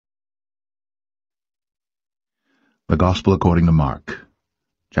The Gospel according to Mark,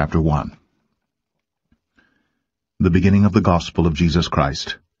 chapter 1. The beginning of the Gospel of Jesus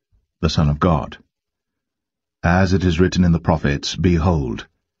Christ, the Son of God. As it is written in the prophets, Behold,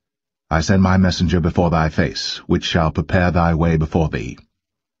 I send my messenger before thy face, which shall prepare thy way before thee.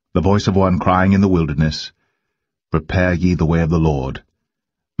 The voice of one crying in the wilderness, Prepare ye the way of the Lord,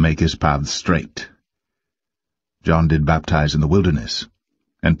 make his paths straight. John did baptize in the wilderness,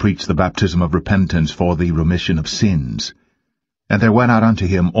 and preached the baptism of repentance for the remission of sins. And there went out unto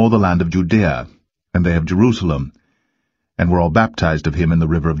him all the land of Judea, and they of Jerusalem, and were all baptized of him in the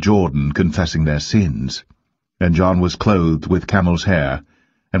river of Jordan, confessing their sins. And John was clothed with camel's hair,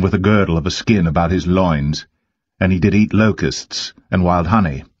 and with a girdle of a skin about his loins, and he did eat locusts and wild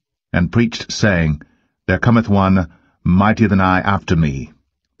honey, and preached, saying, There cometh one mightier than I after me,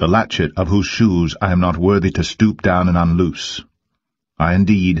 the latchet of whose shoes I am not worthy to stoop down and unloose. I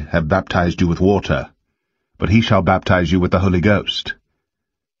indeed have baptized you with water, but he shall baptize you with the Holy Ghost.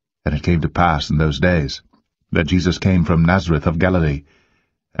 And it came to pass in those days that Jesus came from Nazareth of Galilee,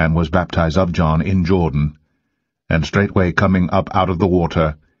 and was baptized of John in Jordan. And straightway coming up out of the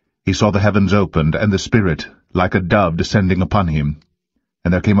water, he saw the heavens opened, and the Spirit, like a dove, descending upon him.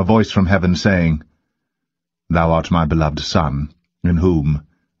 And there came a voice from heaven, saying, Thou art my beloved Son, in whom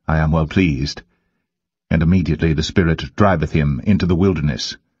I am well pleased. And immediately the Spirit driveth him into the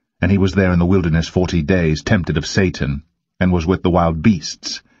wilderness, and he was there in the wilderness 40 days, tempted of Satan, and was with the wild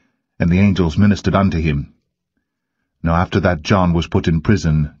beasts, and the angels ministered unto him. Now after that John was put in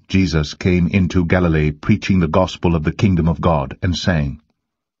prison, Jesus came into Galilee, preaching the gospel of the kingdom of God, and saying,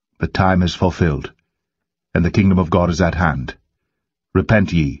 The time is fulfilled, and the kingdom of God is at hand.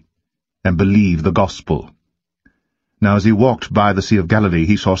 Repent ye, and believe the gospel. Now as he walked by the sea of Galilee,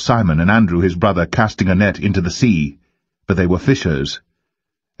 he saw Simon and Andrew his brother casting a net into the sea, for they were fishers.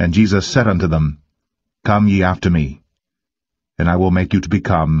 And Jesus said unto them, Come ye after me, and I will make you to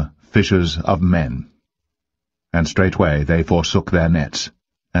become fishers of men. And straightway they forsook their nets,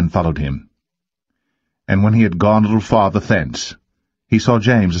 and followed him. And when he had gone a little farther thence, he saw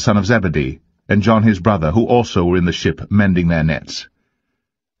James the son of Zebedee, and John his brother, who also were in the ship mending their nets.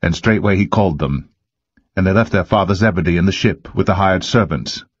 And straightway he called them, and they left their father Zebedee in the ship with the hired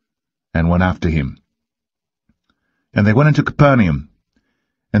servants, and went after him. And they went into Capernaum.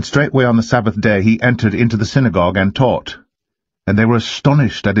 And straightway on the Sabbath day he entered into the synagogue and taught. And they were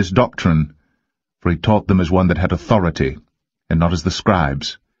astonished at his doctrine, for he taught them as one that had authority, and not as the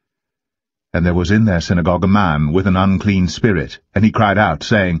scribes. And there was in their synagogue a man with an unclean spirit, and he cried out,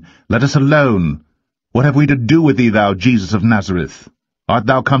 saying, Let us alone. What have we to do with thee, thou Jesus of Nazareth? Art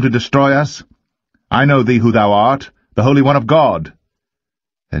thou come to destroy us? I know thee who thou art, the Holy One of God.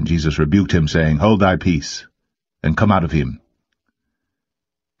 And Jesus rebuked him, saying, Hold thy peace, and come out of him.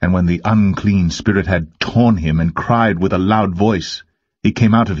 And when the unclean spirit had torn him, and cried with a loud voice, he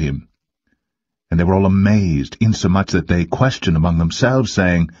came out of him. And they were all amazed, insomuch that they questioned among themselves,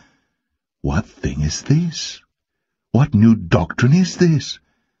 saying, What thing is this? What new doctrine is this?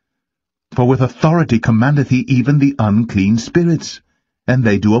 For with authority commandeth he even the unclean spirits, and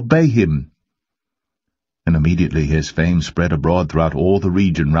they do obey him. And immediately his fame spread abroad throughout all the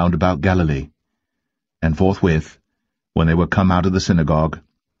region round about Galilee. And forthwith, when they were come out of the synagogue,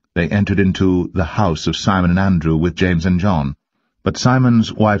 they entered into the house of Simon and Andrew with James and John. But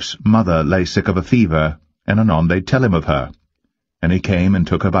Simon's wife's mother lay sick of a fever, and anon they tell him of her. And he came and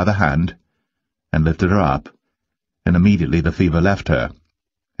took her by the hand, and lifted her up, and immediately the fever left her,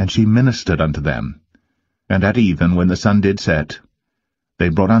 and she ministered unto them. And at even, when the sun did set, they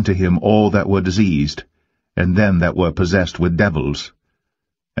brought unto him all that were diseased, and them that were possessed with devils.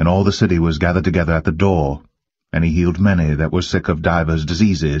 And all the city was gathered together at the door, and he healed many that were sick of divers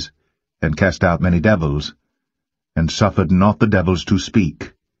diseases, and cast out many devils, and suffered not the devils to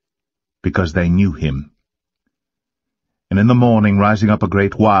speak, because they knew him. And in the morning, rising up a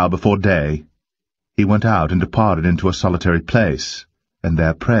great while before day, he went out and departed into a solitary place, and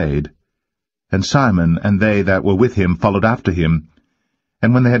there prayed. And Simon and they that were with him followed after him.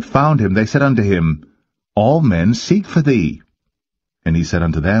 And when they had found him, they said unto him, All men seek for thee. And he said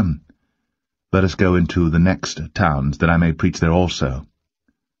unto them, Let us go into the next towns, that I may preach there also.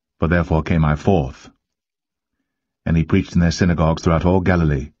 For therefore came I forth. And he preached in their synagogues throughout all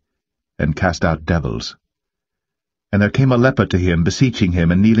Galilee, and cast out devils. And there came a leper to him, beseeching him,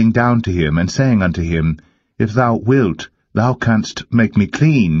 and kneeling down to him, and saying unto him, If thou wilt, thou canst make me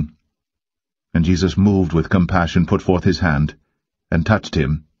clean. And Jesus, moved with compassion, put forth his hand, and touched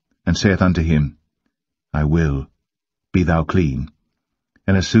him, and saith unto him, I will, be thou clean.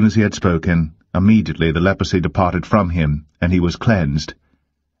 And as soon as he had spoken, immediately the leprosy departed from him, and he was cleansed.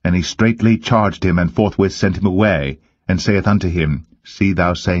 And he straitly charged him, and forthwith sent him away, and saith unto him, See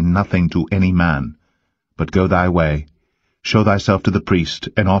thou say nothing to any man, but go thy way, show thyself to the priest,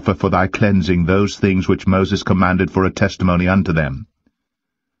 and offer for thy cleansing those things which Moses commanded for a testimony unto them.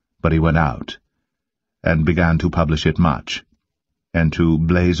 But he went out, and began to publish it much, and to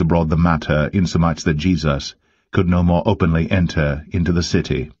blaze abroad the matter, insomuch that Jesus could no more openly enter into the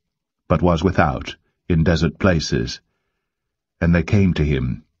city, but was without, in desert places. And they came to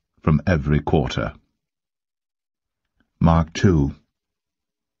him from every quarter. Mark 2.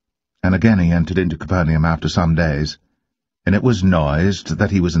 And again he entered into Capernaum after some days, and it was noised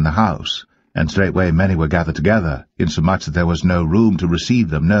that he was in the house, and straightway many were gathered together, insomuch that there was no room to receive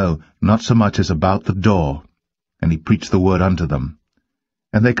them, no, not so much as about the door. And he preached the word unto them.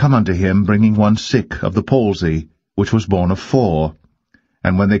 And they come unto him, bringing one sick of the palsy, which was born of 4.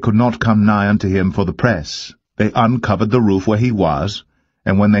 And when they could not come nigh unto him for the press, they uncovered the roof where he was,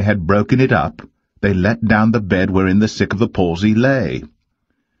 and when they had broken it up, they let down the bed wherein the sick of the palsy lay.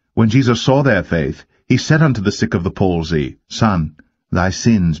 When Jesus saw their faith, he said unto the sick of the palsy, Son, thy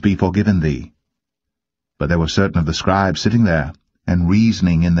sins be forgiven thee. But there were certain of the scribes sitting there, and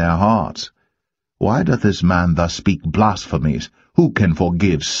reasoning in their hearts, Why doth this man thus speak blasphemies? Who can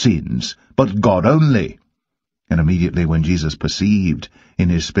forgive sins, but God only? And immediately when Jesus perceived in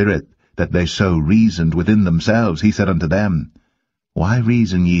his spirit that they so reasoned within themselves, he said unto them, Why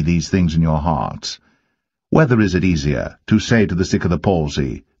reason ye these things in your hearts? Whether is it easier, to say to the sick of the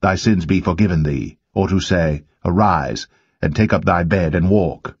palsy, Thy sins be forgiven thee, or to say, Arise, and take up thy bed, and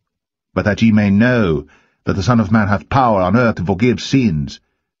walk? But that ye may know that the Son of Man hath power on earth to forgive sins,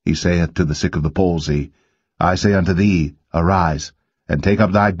 he saith to the sick of the palsy, I say unto thee, Arise, and take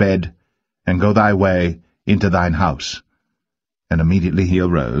up thy bed, and go thy way into thine house. And immediately he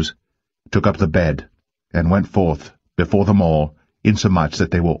arose, took up the bed, and went forth before them all, insomuch that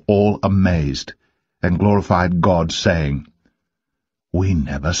they were all amazed, and glorified God, saying, We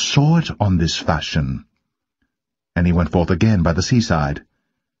never saw it on this fashion. And he went forth again by the seaside,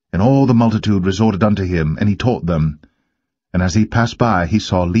 and all the multitude resorted unto him, and he taught them. And as he passed by, he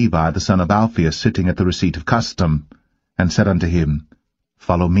saw Levi the son of Alphaeus sitting at the receipt of custom, and said unto him,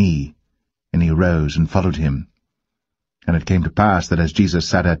 Follow me. And he arose and followed him. And it came to pass that as Jesus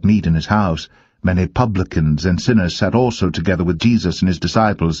sat at meat in his house, many publicans and sinners sat also together with Jesus and his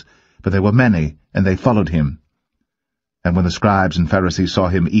disciples, for they were many, and they followed him. And when the scribes and Pharisees saw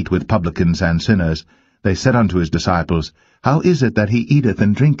him eat with publicans and sinners, they said unto his disciples, How is it that he eateth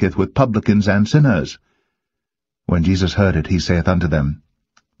and drinketh with publicans and sinners? When Jesus heard it, he saith unto them,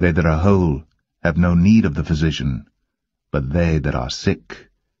 They that are whole have no need of the physician, but they that are sick.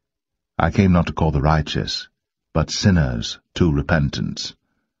 I came not to call the righteous, but sinners to repentance.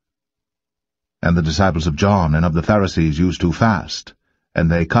 And the disciples of John and of the Pharisees used to fast, and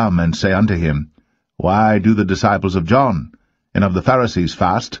they come and say unto him, Why do the disciples of John and of the Pharisees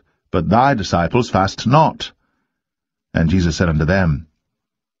fast, but thy disciples fast not? And Jesus said unto them,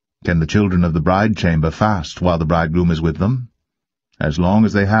 Can the children of the bridechamber fast while the bridegroom is with them? As long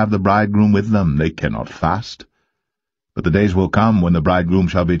as they have the bridegroom with them, they cannot fast. But the days will come when the bridegroom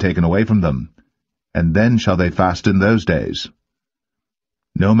shall be taken away from them, and then shall they fast in those days.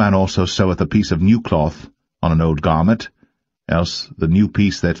 No man also seweth a piece of new cloth on an old garment, else the new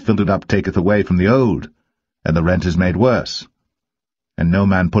piece that filled it up taketh away from the old, and the rent is made worse. And no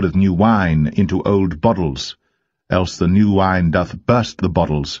man putteth new wine into old bottles, else the new wine doth burst the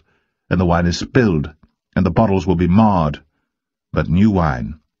bottles, and the wine is spilled, and the bottles will be marred. But new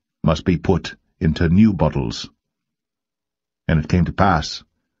wine must be put into new bottles. And it came to pass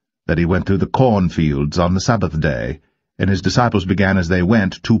that he went through the cornfields on the Sabbath day, and his disciples began as they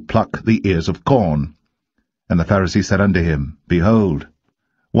went to pluck the ears of corn. And the Pharisees said unto him, Behold,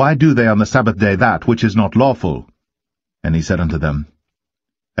 why do they on the Sabbath day that which is not lawful? And he said unto them,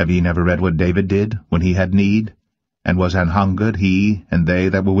 Have ye never read what David did when he had need, and was an hungered, he and they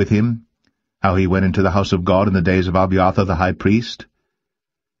that were with him? How he went into the house of God in the days of Abiathar the high priest,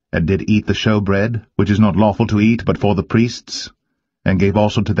 and did eat the showbread, which is not lawful to eat but for the priests, and gave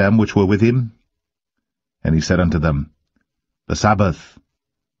also to them which were with him? And he said unto them, The Sabbath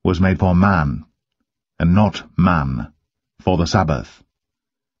was made for man, and not man for the Sabbath.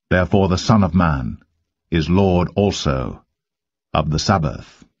 Therefore the Son of Man is Lord also of the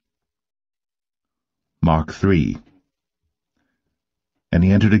Sabbath. Mark 3. And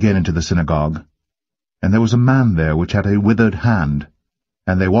he entered again into the synagogue, and there was a man there which had a withered hand,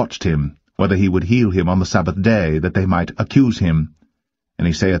 and they watched him, whether he would heal him on the Sabbath day, that they might accuse him. And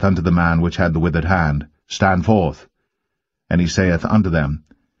he saith unto the man which had the withered hand, Stand forth. And he saith unto them,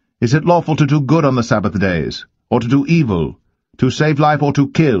 Is it lawful to do good on the Sabbath days, or to do evil, to save life or to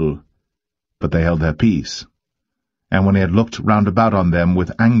kill? But they held their peace. And when he had looked round about on them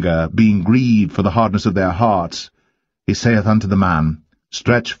with anger, being grieved for the hardness of their hearts, he saith unto the man,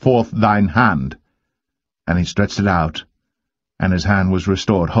 Stretch forth thine hand. And he stretched it out, and his hand was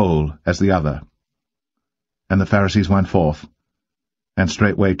restored whole as the other. And the Pharisees went forth, and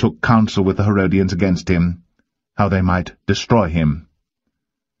straightway took counsel with the Herodians against him, how they might destroy him.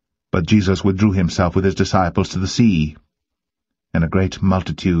 But Jesus withdrew himself with his disciples to the sea. And a great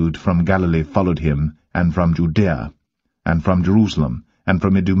multitude from Galilee followed him, and from Judea, and from Jerusalem, and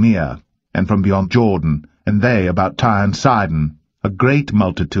from Idumea, and from beyond Jordan, and they about Tyre and Sidon. A great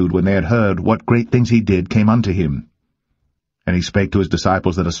multitude, when they had heard what great things he did, came unto him. And he spake to his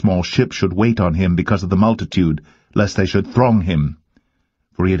disciples that a small ship should wait on him because of the multitude, lest they should throng him.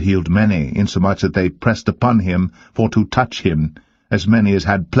 For he had healed many, insomuch that they pressed upon him for to touch him, as many as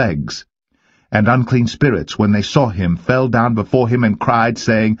had plagues. And unclean spirits, when they saw him, fell down before him and cried,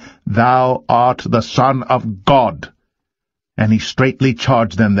 saying, Thou art the Son of God. And he straitly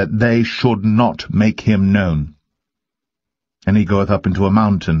charged them that they should not make him known. And he goeth up into a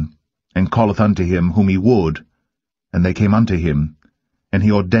mountain, and calleth unto him whom he would. And they came unto him, and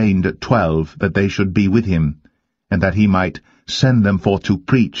he ordained 12 that they should be with him, and that he might send them forth to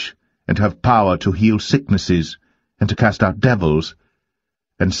preach, and to have power to heal sicknesses, and to cast out devils.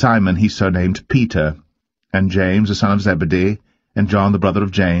 And Simon he surnamed Peter, and James the son of Zebedee, and John the brother of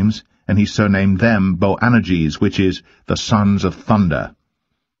James, and he surnamed them Boanerges, which is, the sons of thunder,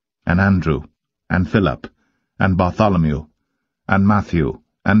 and Andrew, and Philip, and Bartholomew, and Matthew,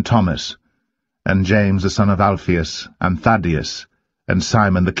 and Thomas, and James the son of Alphaeus, and Thaddeus, and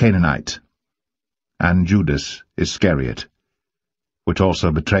Simon the Canaanite, and Judas Iscariot, which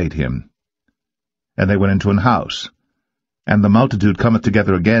also betrayed him. And they went into an house, and the multitude cometh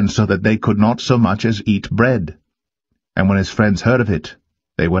together again, so that they could not so much as eat bread. And when his friends heard of it,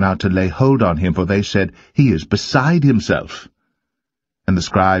 they went out to lay hold on him, for they said, He is beside himself. And the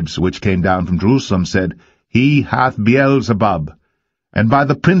scribes which came down from Jerusalem said, He hath Beelzebub, and by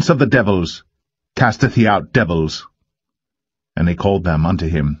the prince of the devils casteth he out devils. And he called them unto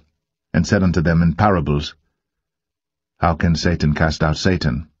him, and said unto them in parables, How can Satan cast out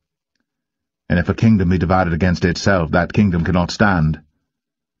Satan? And if a kingdom be divided against itself, that kingdom cannot stand.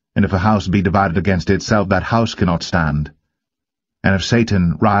 And if a house be divided against itself, that house cannot stand. And if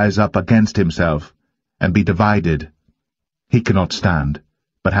Satan rise up against himself, and be divided, he cannot stand,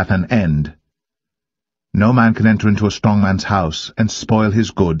 but hath an end. No man can enter into a strong man's house, and spoil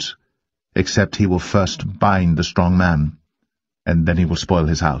his goods, except he will first bind the strong man, and then he will spoil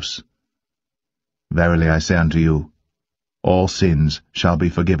his house. Verily I say unto you, all sins shall be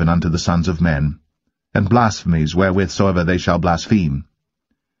forgiven unto the sons of men, and blasphemies wherewith soever they shall blaspheme.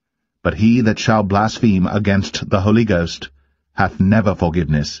 But he that shall blaspheme against the Holy Ghost hath never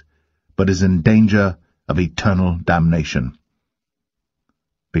forgiveness, but is in danger of eternal damnation.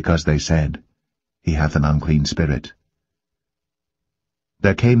 Because they said, He hath an unclean spirit.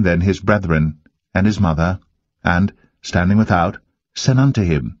 There came then his brethren, and his mother, and, standing without, sent unto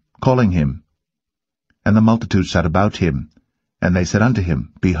him, calling him. And the multitude sat about him, and they said unto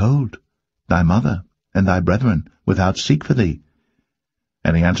him, Behold, thy mother and thy brethren without seek for thee.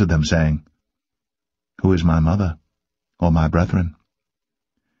 And he answered them, saying, Who is my mother, or my brethren?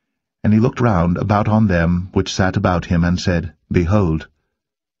 And he looked round about on them which sat about him, and said, Behold,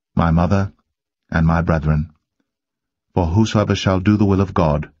 my mother and my brethren. For whosoever shall do the will of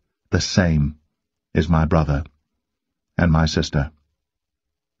God, the same is my brother, and my sister,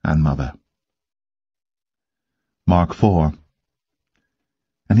 and mother. Mark 4.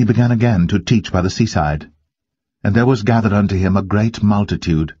 And he began again to teach by the seaside. And there was gathered unto him a great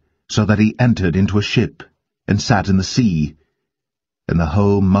multitude, so that he entered into a ship, and sat in the sea. And the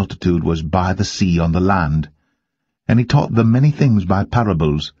whole multitude was by the sea on the land. And he taught them many things by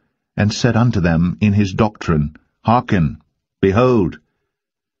parables, and said unto them in his doctrine, Hearken, behold,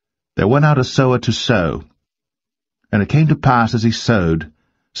 there went out a sower to sow. And it came to pass, as he sowed,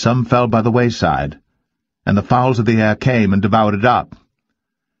 some fell by the wayside, and the fowls of the air came and devoured it up.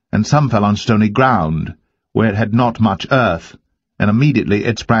 And some fell on stony ground, where it had not much earth, and immediately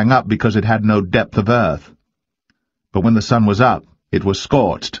it sprang up, because it had no depth of earth. But when the sun was up, it was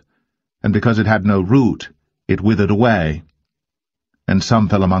scorched, and because it had no root, it withered away. And some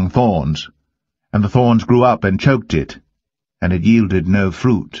fell among thorns, and the thorns grew up and choked it, and it yielded no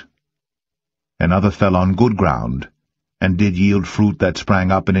fruit. And other fell on good ground, and did yield fruit that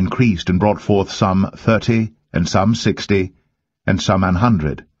sprang up and increased, and brought forth some 30, and some 60, and some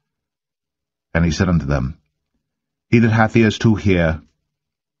 100. And he said unto them, He that hath ears to hear,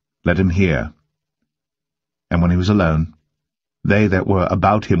 let him hear. And when he was alone, they that were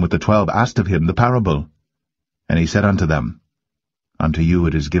about him with the 12 asked of him the parable. And he said unto them, Unto you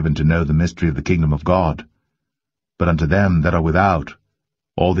it is given to know the mystery of the kingdom of God. But unto them that are without,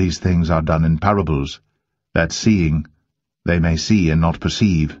 all these things are done in parables, that seeing they may see and not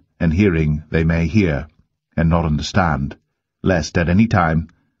perceive, and hearing they may hear, and not understand, lest at any time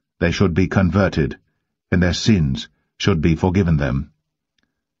they should be converted, and their sins should be forgiven them.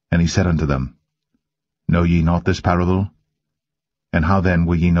 And he said unto them, Know ye not this parable? And how then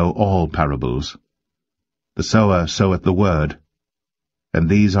will ye know all parables? The sower soweth the word, and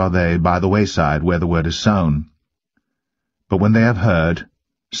these are they by the wayside where the word is sown. But when they have heard,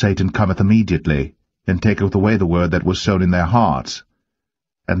 Satan cometh immediately, and taketh away the word that was sown in their hearts.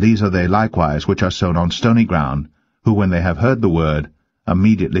 And these are they likewise which are sown on stony ground, who when they have heard the word,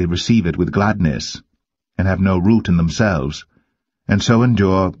 immediately receive it with gladness, and have no root in themselves, and so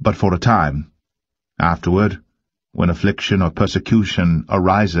endure but for a time. Afterward, when affliction or persecution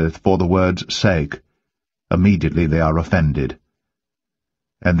ariseth for the word's sake, immediately they are offended.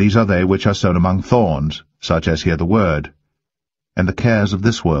 And these are they which are sown among thorns, such as hear the word, and the cares of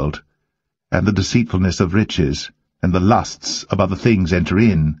this world, and the deceitfulness of riches, and the lusts of other things enter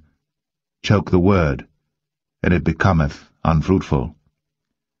in, choke the word, and it becometh unfruitful.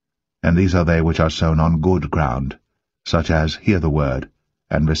 And these are they which are sown on good ground, such as hear the word,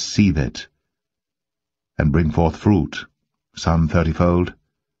 and receive it, and bring forth fruit, some 30-fold,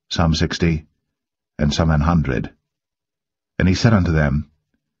 some 60, and some 100. And he said unto them,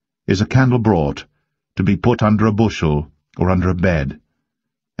 Is a candle brought, to be put under a bushel, or under a bed,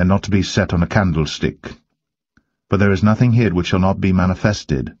 and not to be set on a candlestick? For there is nothing hid which shall not be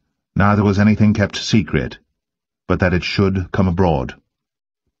manifested, neither was anything kept secret, but that it should come abroad.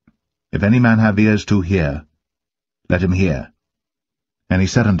 If any man have ears to hear, let him hear. And he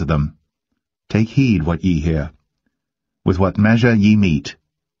said unto them, Take heed what ye hear. With what measure ye mete,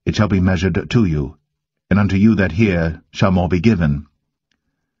 it shall be measured to you, and unto you that hear shall more be given.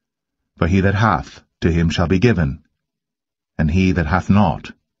 For he that hath, to him shall be given, and he that hath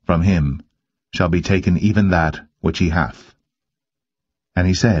not, from him shall be taken even that which he hath. And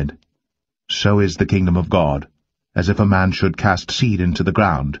he said, So is the kingdom of God, as if a man should cast seed into the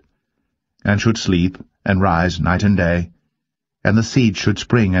ground, and should sleep, and rise night and day, and the seed should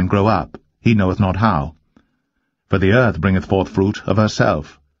spring and grow up, he knoweth not how. For the earth bringeth forth fruit of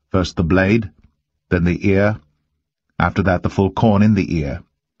herself, first the blade, then the ear, after that the full corn in the ear.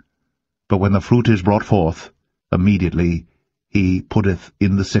 But when the fruit is brought forth, immediately he putteth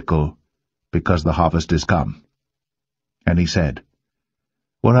in the sickle, because the harvest is come. And he said,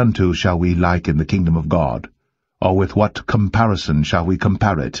 Whereunto shall we liken the kingdom of God, or with what comparison shall we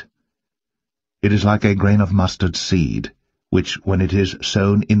compare it? It is like a grain of mustard seed, which, when it is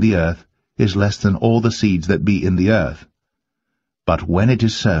sown in the earth, is less than all the seeds that be in the earth. But when it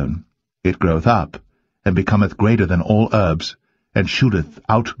is sown, it groweth up, and becometh greater than all herbs, and shooteth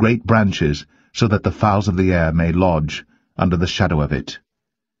out great branches, so that the fowls of the air may lodge under the shadow of it.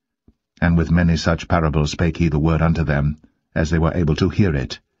 And with many such parables spake he the word unto them, as they were able to hear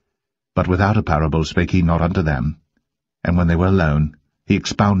it. But without a parable spake he not unto them. And when they were alone, he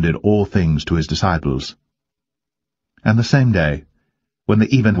expounded all things to his disciples. And the same day, when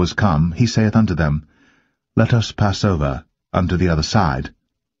the even was come, he saith unto them, Let us pass over unto the other side.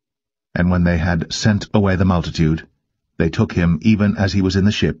 And when they had sent away the multitude, they took him even as he was in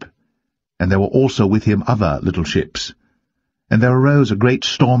the ship, and there were also with him other little ships. And there arose a great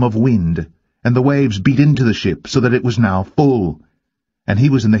storm of wind, and the waves beat into the ship, so that it was now full. And he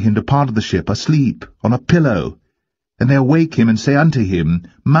was in the hinder part of the ship, asleep, on a pillow. And they awake him, and say unto him,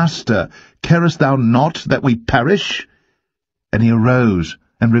 Master, carest thou not that we perish? And he arose,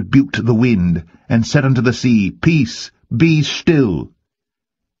 and rebuked the wind, and said unto the sea, Peace, be still.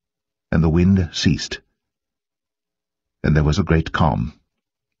 And the wind ceased, and there was a great calm.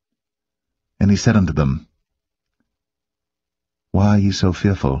 And he said unto them, Why are ye so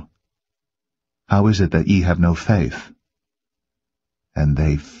fearful? How is it that ye have no faith? And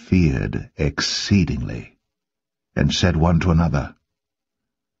they feared exceedingly, and said one to another,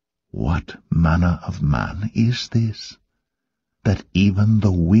 What manner of man is this, that even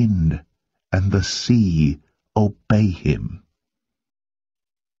the wind and the sea obey him?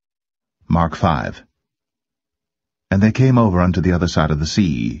 Mark 5. And they came over unto the other side of the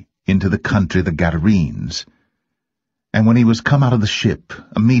sea, into the country the Gadarenes. And when he was come out of the ship,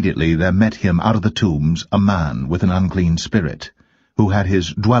 immediately there met him out of the tombs a man with an unclean spirit, who had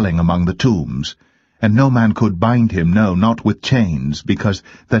his dwelling among the tombs, and no man could bind him, no, not with chains, because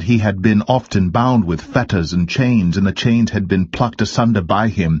that he had been often bound with fetters and chains, and the chains had been plucked asunder by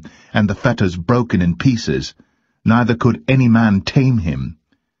him, and the fetters broken in pieces. neither could any man tame him.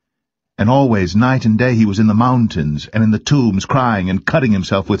 And always, night and day, he was in the mountains and in the tombs, crying and cutting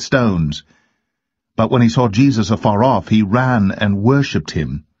himself with stones. But when he saw Jesus afar off, he ran and worshipped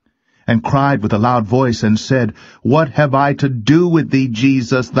him, and cried with a loud voice, and said, What have I to do with thee,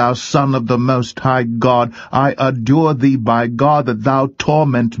 Jesus, thou Son of the Most High God? I adjure thee by God that thou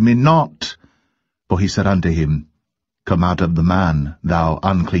torment me not. For he said unto him, Come out of the man, thou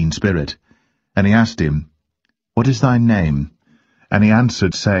unclean spirit. And he asked him, What is thy name? And he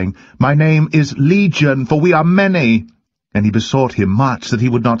answered, saying, My name is Legion, for we are many. And he besought him much that he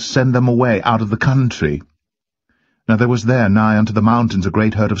would not send them away out of the country. Now there was there nigh unto the mountains a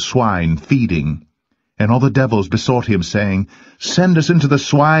great herd of swine feeding. And all the devils besought him, saying, Send us into the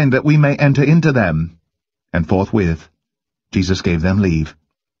swine, that we may enter into them. And forthwith Jesus gave them leave.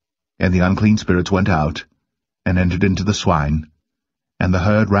 And the unclean spirits went out, and entered into the swine. And the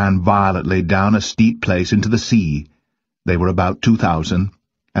herd ran violently down a steep place into the sea. They were about 2,000,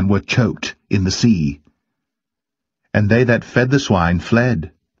 and were choked in the sea. And they that fed the swine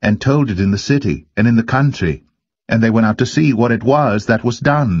fled, and told it in the city and in the country. And they went out to see what it was that was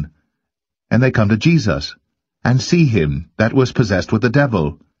done. And they come to Jesus, and see him that was possessed with the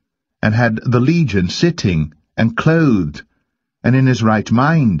devil, and had the legion sitting, and clothed, and in his right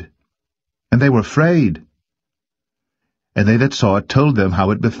mind. And they were afraid. And they that saw it told them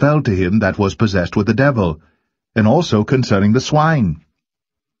how it befell to him that was possessed with the devil, and also concerning the swine.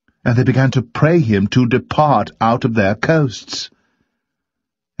 And they began to pray him to depart out of their coasts.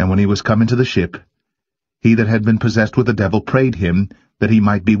 And when he was come into the ship, he that had been possessed with the devil prayed him that he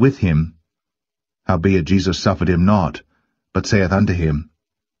might be with him. Howbeit Jesus suffered him not, but saith unto him,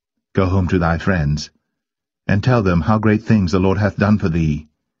 Go home to thy friends, and tell them how great things the Lord hath done for thee,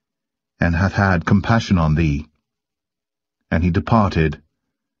 and hath had compassion on thee. And he departed,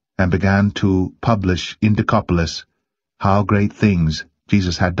 and began to publish in Decapolis how great things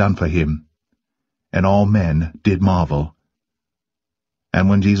Jesus had done for him. And all men did marvel. And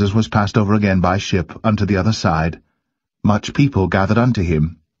when Jesus was passed over again by ship unto the other side, much people gathered unto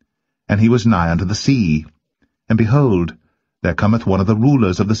him, and he was nigh unto the sea. And behold, there cometh one of the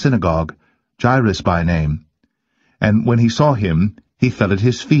rulers of the synagogue, Jairus by name. And when he saw him, he fell at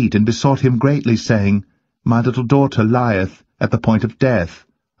his feet, and besought him greatly, saying, My little daughter lieth at the point of death.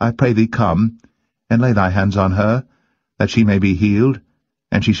 I pray thee come, and lay thy hands on her, that she may be healed,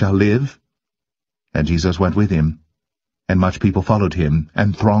 and she shall live. And Jesus went with him, and much people followed him,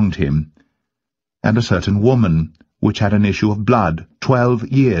 and thronged him. And a certain woman, which had an issue of blood 12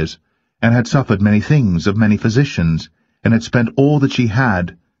 years, and had suffered many things of many physicians, and had spent all that she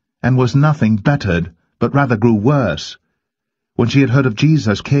had, and was nothing bettered, but rather grew worse, when she had heard of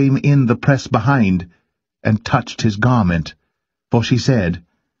Jesus, came in the press behind, and touched his garment. For she said,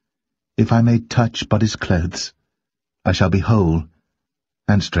 If I may touch but his clothes, I shall be whole.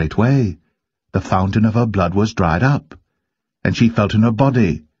 And straightway the fountain of her blood was dried up, and she felt in her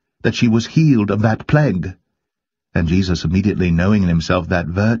body that she was healed of that plague. And Jesus, immediately knowing in himself that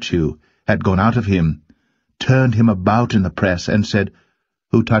virtue had gone out of him, turned him about in the press, and said,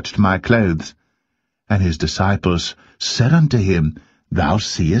 Who touched my clothes? And his disciples said unto him, Thou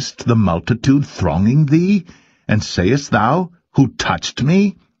seest the multitude thronging thee, and sayest thou, Who touched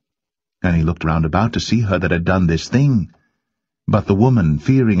me? And he looked round about to see her that had done this thing. But the woman,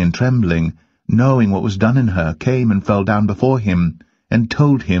 fearing and trembling, knowing what was done in her, came and fell down before him, and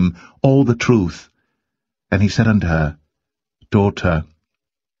told him all the truth. And he said unto her, Daughter,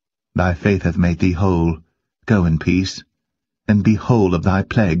 thy faith hath made thee whole. Go in peace, and be whole of thy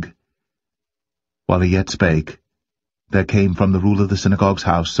plague. While he yet spake, there came from the ruler of the synagogue's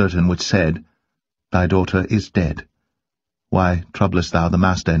house certain which said, Thy daughter is dead. Why troublest thou the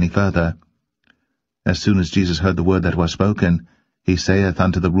master any further? As soon as Jesus heard the word that was spoken, he saith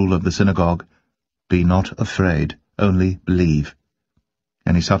unto the ruler of the synagogue, Be not afraid, only believe.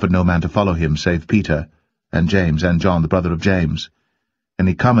 And he suffered no man to follow him, save Peter, and James, and John the brother of James. And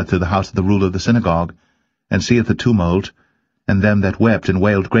he cometh to the house of the ruler of the synagogue, and seeth the tumult, and them that wept and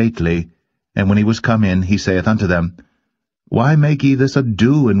wailed greatly. And when he was come in, he saith unto them, Why make ye this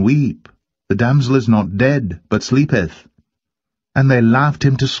ado, and weep? The damsel is not dead, but sleepeth. And they laughed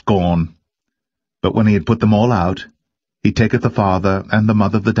him to scorn. But when he had put them all out, he taketh the father and the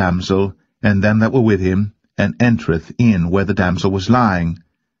mother of the damsel, and them that were with him, and entereth in where the damsel was lying.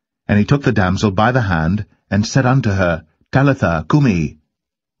 And he took the damsel by the hand, and said unto her, Talitha cumi,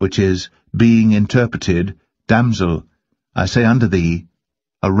 which is, being interpreted, Damsel, I say unto thee,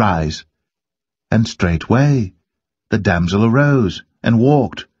 arise. And straightway the damsel arose, and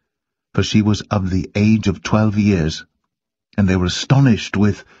walked, for she was of the age of 12 years. And they were astonished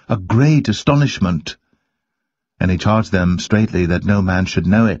with a great astonishment. And he charged them straitly that no man should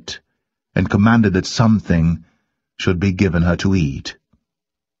know it, and commanded that something should be given her to eat.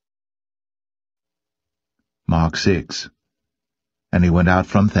 Mark 6. And he went out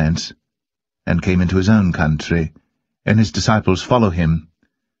from thence, and came into his own country, and his disciples follow him.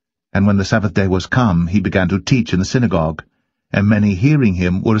 And when the Sabbath day was come, he began to teach in the synagogue. And many hearing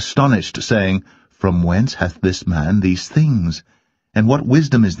him were astonished, saying, From whence hath this man these things? And what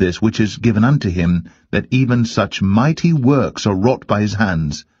wisdom is this which is given unto him, that even such mighty works are wrought by his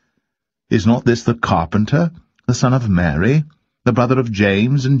hands? Is not this the carpenter, the son of Mary, the brother of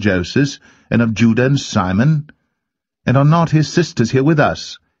James and Joseph, and of Judah and Simon? And are not his sisters here with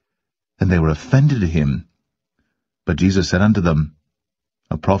us? And they were offended at him. But Jesus said unto them,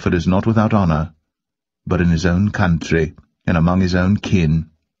 A prophet is not without honour, but in his own country, and among his own kin,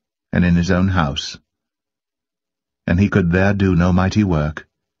 and in his own house. And he could there do no mighty work,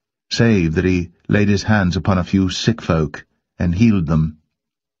 save that he laid his hands upon a few sick folk, and healed them.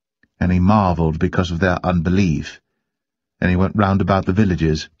 And he marvelled because of their unbelief. And he went round about the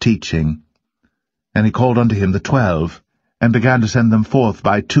villages, teaching. And he called unto him the 12, and began to send them forth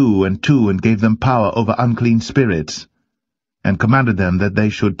by 2 and 2, and gave them power over unclean spirits, and commanded them that they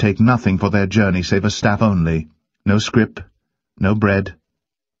should take nothing for their journey save a staff only, no scrip, no bread,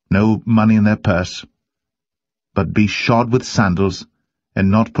 no money in their purse, but be shod with sandals,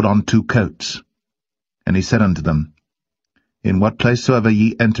 and not put on 2 coats. And he said unto them, In what place soever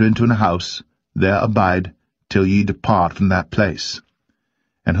ye enter into an house, there abide till ye depart from that place.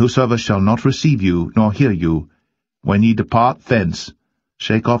 And whosoever shall not receive you, nor hear you, when ye depart thence,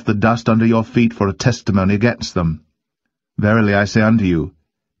 shake off the dust under your feet for a testimony against them. Verily I say unto you,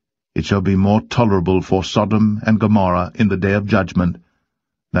 it shall be more tolerable for Sodom and Gomorrah in the day of judgment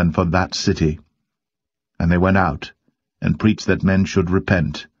than for that city. And they went out, and preached that men should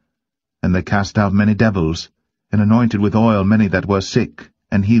repent. And they cast out many devils, and anointed with oil many that were sick,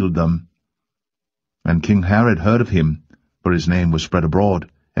 and healed them. And King Herod heard of him, for his name was spread abroad,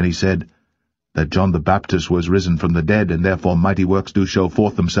 and he said, that John the Baptist was risen from the dead, and therefore mighty works do show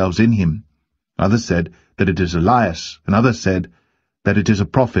forth themselves in him. Others said that it is Elias, and others said that it is a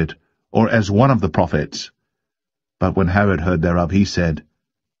prophet, or as one of the prophets. But when Herod heard thereof, he said,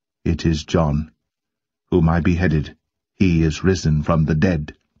 It is John, whom I beheaded. He is risen from the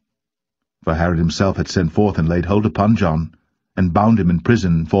dead. For Herod himself had sent forth and laid hold upon John, and bound him in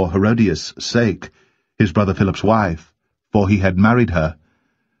prison for Herodias' sake, his brother Philip's wife, for he had married her.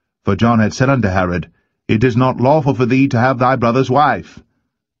 For John had said unto Herod, It is not lawful for thee to have thy brother's wife.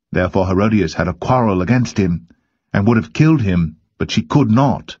 Therefore Herodias had a quarrel against him, and would have killed him, but she could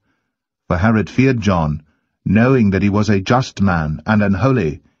not. For Herod feared John, knowing that he was a just man and an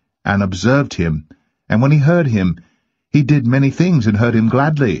holy, and observed him, and when he heard him, he did many things and heard him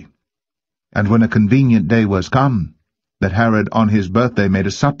gladly. And when a convenient day was come, that Herod on his birthday made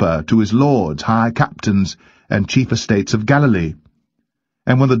a supper to his lords, high captains, and chief estates of Galilee.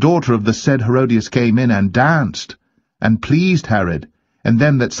 And when the daughter of the said Herodias came in and danced, and pleased Herod, and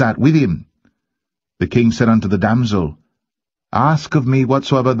them that sat with him, the king said unto the damsel, Ask of me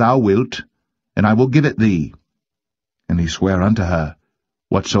whatsoever thou wilt, and I will give it thee. And he sware unto her,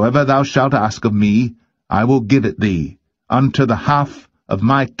 Whatsoever thou shalt ask of me, I will give it thee, unto the half of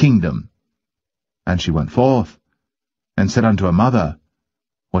my kingdom. And she went forth, and said unto her mother,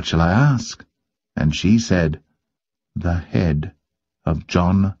 What shall I ask? And she said, The head of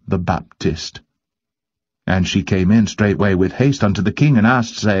John the Baptist. And she came in straightway with haste unto the king, and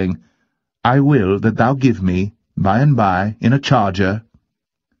asked, saying, I will that thou give me, by and by, in a charger,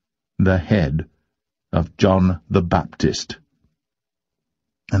 the head of John the Baptist.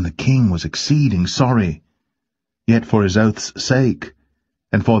 And the king was exceeding sorry, yet for his oath's sake,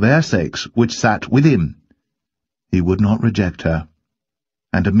 and for their sakes which sat with him, he would not reject her.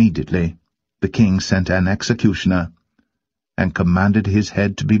 And immediately the king sent an executioner, and commanded his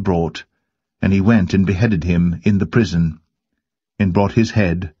head to be brought, and he went and beheaded him in the prison, and brought his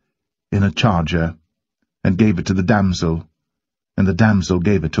head in a charger, and gave it to the damsel, and the damsel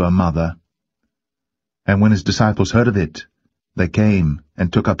gave it to her mother. And when his disciples heard of it, they came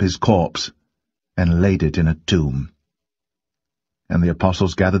and took up his corpse, and laid it in a tomb. And the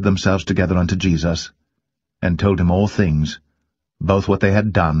apostles gathered themselves together unto Jesus, and told him all things, both what they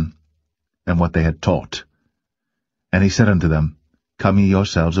had done, and what they had taught. And he said unto them, Come ye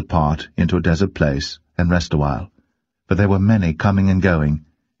yourselves apart into a desert place, and rest awhile. For there were many coming and going,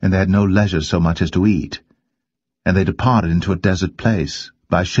 and they had no leisure so much as to eat. And they departed into a desert place,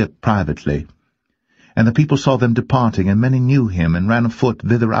 by ship privately. And the people saw them departing, and many knew him, and ran afoot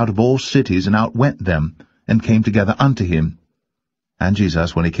thither out of all cities, and outwent them, and came together unto him. And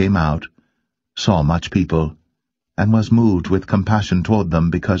Jesus, when he came out, saw much people, and was moved with compassion toward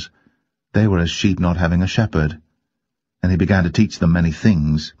them, because they were as sheep not having a shepherd. And he began to teach them many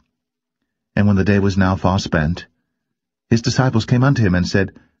things. And when the day was now far spent, his disciples came unto him and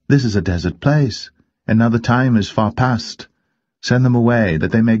said, This is a desert place, and now the time is far past. Send them away,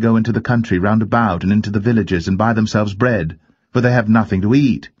 that they may go into the country round about, and into the villages, and buy themselves bread, for they have nothing to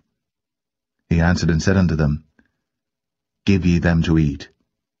eat. He answered and said unto them, Give ye them to eat.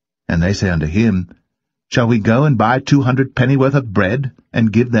 And they say unto him, Shall we go and buy 200 pennyworth of bread,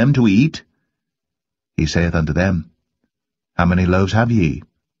 and give them to eat? He saith unto them, How many loaves have ye?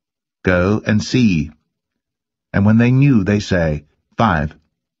 Go and see. And when they knew, they say, 5,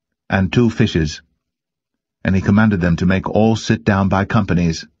 and 2 fishes. And he commanded them to make all sit down by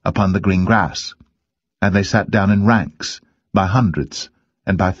companies upon the green grass. And they sat down in ranks, by hundreds,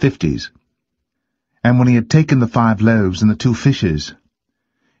 and by 50s. And when he had taken the 5 loaves and the 2 fishes,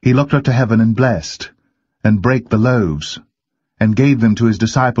 he looked up to heaven and blessed, and brake the loaves, and gave them to his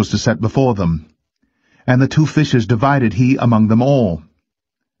disciples to set before them. And the 2 fishes divided he among them all.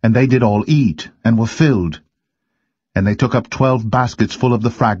 And they did all eat, and were filled. And they took up 12 baskets full of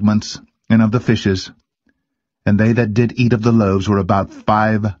the fragments, and of the fishes. And they that did eat of the loaves were about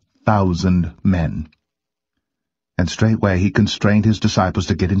 5,000 men. And straightway he constrained his disciples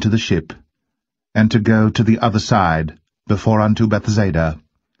to get into the ship, and to go to the other side, before unto Bethsaida,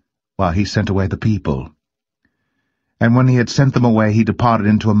 while he sent away the people. And when he had sent them away, he departed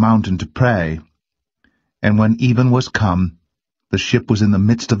into a mountain to pray. And when even was come, the ship was in the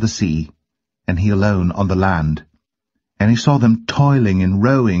midst of the sea, and he alone on the land. And he saw them toiling in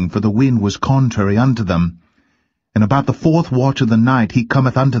rowing, for the wind was contrary unto them. And about the 4th watch of the night he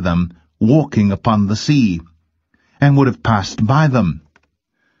cometh unto them, walking upon the sea, and would have passed by them.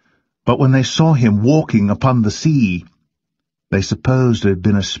 But when they saw him walking upon the sea, they supposed it had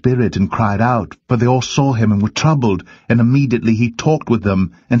been a spirit, and cried out, for they all saw him and were troubled. And immediately he talked with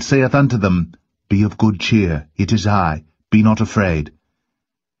them, and saith unto them, Be of good cheer, it is I, be not afraid.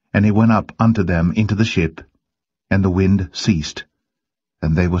 And he went up unto them into the ship, and the wind ceased.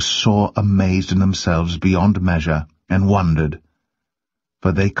 And they were sore amazed in themselves beyond measure, and wondered.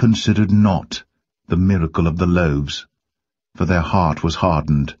 For they considered not the miracle of the loaves, for their heart was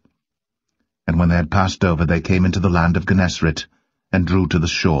hardened. And when they had passed over, they came into the land of Gennesaret, and drew to the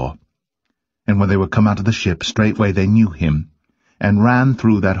shore. And when they were come out of the ship, straightway they knew him, and ran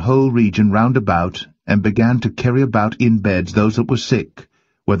through that whole region round about, and began to carry about in beds those that were sick,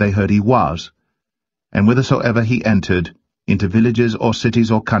 where they heard he was. And whithersoever he entered, into villages or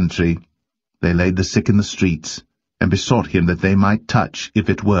cities or country, they laid the sick in the streets, and besought him that they might touch, if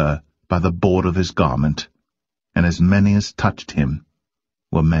it were, by the board of his garment. And as many as touched him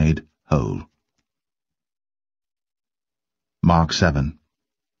were made whole. Mark 7.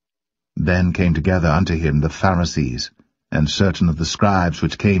 Then came together unto him the Pharisees, and certain of the scribes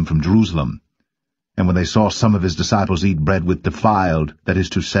which came from Jerusalem. And when they saw some of his disciples eat bread with defiled, that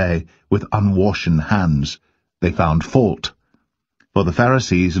is to say, with unwashen hands, they found fault. For the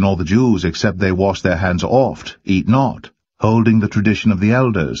Pharisees and all the Jews, except they wash their hands oft, eat not, holding the tradition of the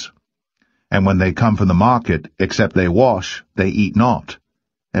elders. And when they come from the market, except they wash, they eat not.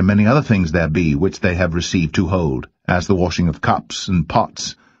 And many other things there be, which they have received to hold, as the washing of cups and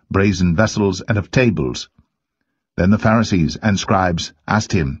pots, brazen vessels, and of tables. Then the Pharisees and scribes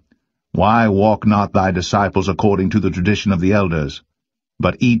asked him, Why walk not thy disciples according to the tradition of the elders,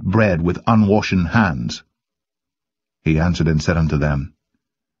 but eat bread with unwashen hands? He answered and said unto them,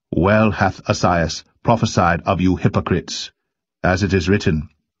 Well hath Esaias prophesied of you hypocrites, as it is written,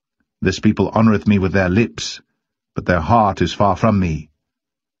 This people honoureth me with their lips, but their heart is far from me.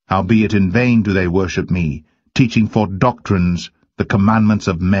 Howbeit in vain do they worship me, teaching for doctrines the commandments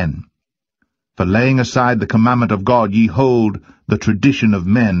of men. For laying aside the commandment of God, ye hold the tradition of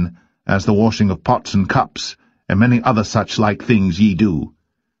men, as the washing of pots and cups, and many other such like things ye do.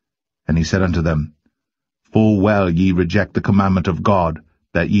 And he said unto them, Full well ye reject the commandment of God,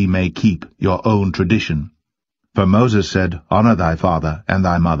 that ye may keep your own tradition. For Moses said, Honour thy father and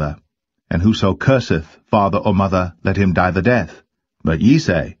thy mother, and whoso curseth father or mother, let him die the death. But ye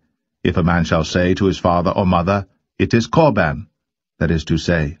say, If a man shall say to his father or mother, It is Corban, that is to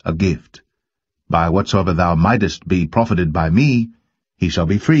say, a gift, by whatsoever thou mightest be profited by me, he shall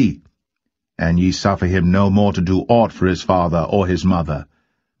be free. And ye suffer him no more to do aught for his father or his mother,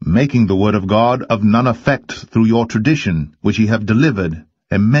 making the word of God of none effect through your tradition, which ye have delivered,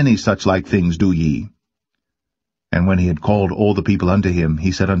 and many such like things do ye. And when he had called all the people unto him,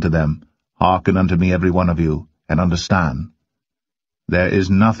 he said unto them, Hearken unto me every one of you, and understand. There is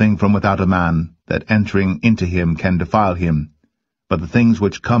nothing from without a man that entering into him can defile him, but the things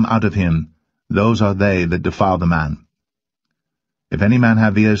which come out of him, those are they that defile the man. If any man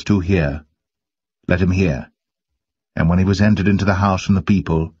have ears to hear, let him hear. And when he was entered into the house from the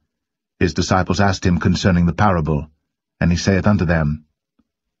people, his disciples asked him concerning the parable, and he saith unto them,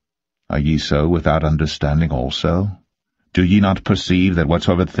 Are ye so without understanding also? Do ye not perceive that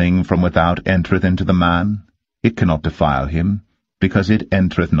whatsoever thing from without entereth into the man, it cannot defile him, because it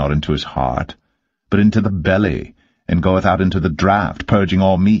entereth not into his heart, but into the belly, and goeth out into the draught, purging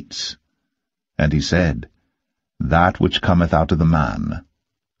all meats? And he said, That which cometh out of the man,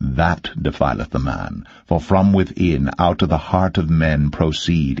 that defileth the man. For from within, out of the heart of men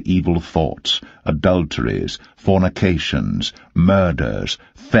proceed evil thoughts, adulteries, fornications, murders,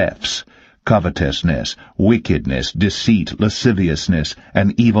 thefts, covetousness, wickedness, deceit, lasciviousness,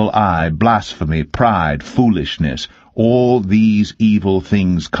 an evil eye, blasphemy, pride, foolishness. All these evil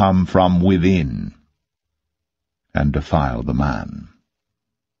things come from within, and defile the man.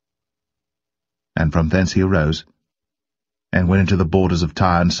 And from thence he arose, and went into the borders of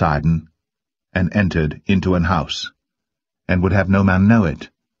Tyre and Sidon, and entered into an house, and would have no man know it,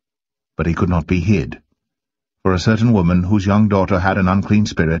 but he could not be hid. For a certain woman, whose young daughter had an unclean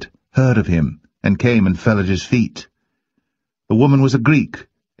spirit, heard of him, and came and fell at his feet. The woman was a Greek,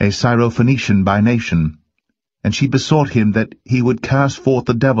 a Syrophoenician by nation, and she besought him that he would cast forth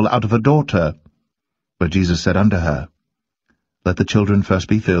the devil out of her daughter. But Jesus said unto her, Let the children first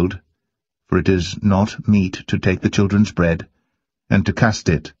be filled, for it is not meet to take the children's bread, and to cast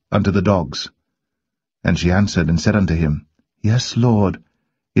it unto the dogs. And she answered and said unto him, Yes, Lord,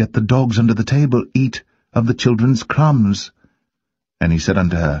 yet the dogs under the table eat of the children's crumbs. And he said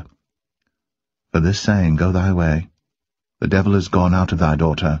unto her, For this saying go thy way, the devil is gone out of thy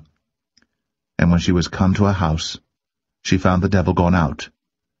daughter. And when she was come to her house, she found the devil gone out,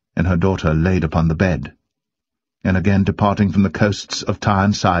 and her daughter laid upon the bed. And again departing from the coasts of Tyre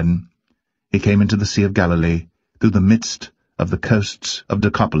and Sidon, he came into the Sea of Galilee, through the midst of the coasts of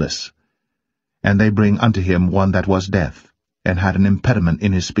Decapolis. And they bring unto him one that was deaf, and had an impediment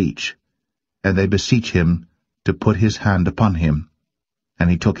in his speech. And they beseech him to put his hand upon him. And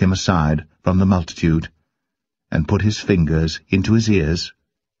he took him aside from the multitude, and put his fingers into his ears,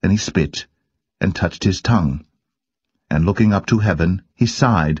 and he spit, and touched his tongue. And looking up to heaven, he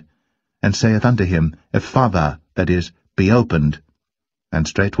sighed, and saith unto him, Ephphatha, that is, be opened. And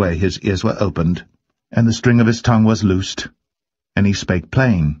straightway his ears were opened, and the string of his tongue was loosed, and he spake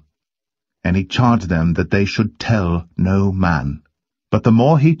plain. And he charged them that they should tell no man. But the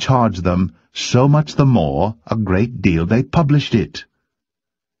more he charged them, so much the more, a great deal, they published it,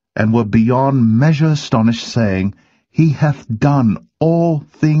 and were beyond measure astonished, saying, He hath done all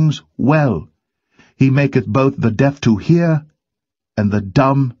things well. He maketh both the deaf to hear, and the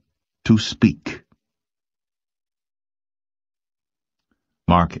dumb to speak.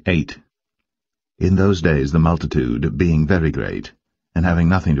 Mark 8. In those days the multitude being very great, and having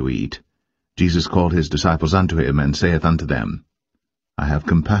nothing to eat, Jesus called his disciples unto him, and saith unto them, I have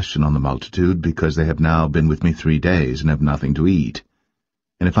compassion on the multitude, because they have now been with me 3 days, and have nothing to eat.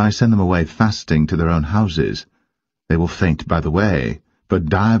 And if I send them away fasting to their own houses, they will faint by the way, for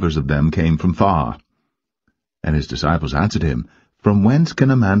divers of them came from far. And his disciples answered him, From whence can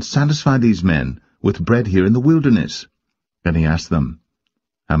a man satisfy these men with bread here in the wilderness? And he asked them,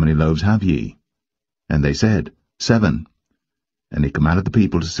 How many loaves have ye? And they said, 7. And he commanded the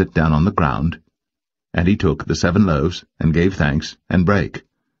people to sit down on the ground. And he took the 7 loaves, and gave thanks, and brake,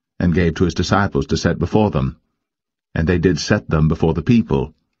 and gave to his disciples to set before them. And they did set them before the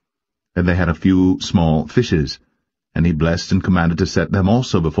people. And they had a few small fishes, and he blessed and commanded to set them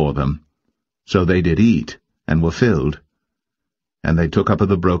also before them. So they did eat, and were filled. And they took up of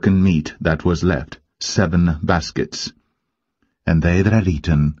the broken meat that was left 7 baskets. And they that had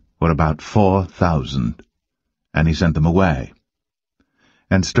eaten were about 4,000. And he sent them away.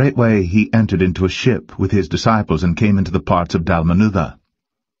 And straightway he entered into a ship with his disciples, and came into the parts of Dalmanutha.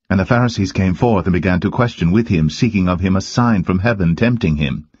 And the Pharisees came forth, and began to question with him, seeking of him a sign from heaven, tempting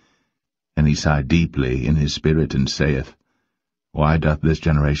him. And he sighed deeply in his spirit, and saith, Why doth this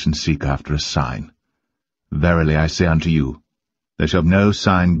generation seek after a sign? Verily I say unto you, there shall no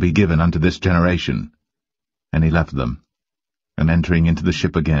sign be given unto this generation. And he left them, and entering into the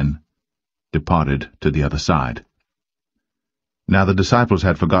ship again, departed to the other side. Now the disciples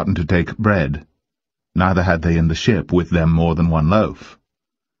had forgotten to take bread, neither had they in the ship with them more than 1 loaf.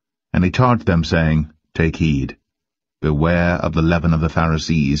 And he charged them, saying, Take heed, beware of the leaven of the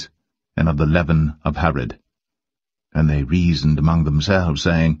Pharisees, and of the leaven of Herod. And they reasoned among themselves,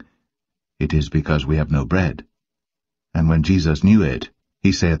 saying, It is because we have no bread. And when Jesus knew it,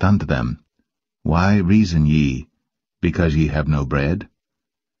 he saith unto them, Why reason ye, because ye have no bread?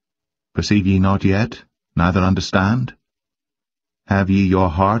 Perceive ye not yet, neither understand? Have ye your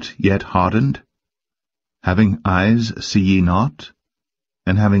heart yet hardened? Having eyes see ye not?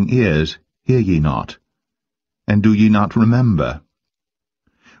 And having ears hear ye not? And do ye not remember?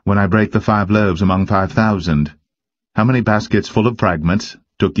 When I brake the 5 loaves among 5,000, how many baskets full of fragments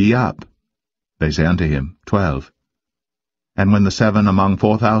took ye up? They say unto him, 12. And when the 7 among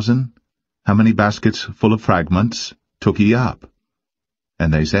 4,000, how many baskets full of fragments took ye up?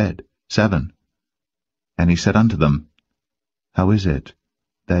 And they said, 7. And he said unto them, How is it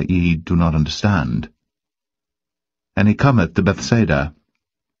that ye do not understand? And he cometh to Bethsaida,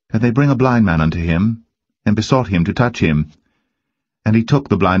 and they bring a blind man unto him, and besought him to touch him. And he took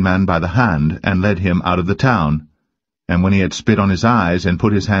the blind man by the hand, and led him out of the town. And when he had spit on his eyes, and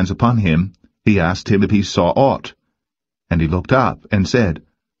put his hands upon him, he asked him if he saw aught. And he looked up, and said,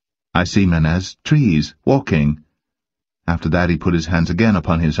 I see men as trees, walking. After that he put his hands again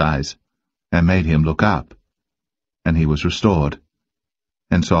upon his eyes, and made him look up. And he was restored,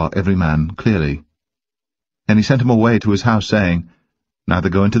 and saw every man clearly. And he sent him away to his house, saying, Neither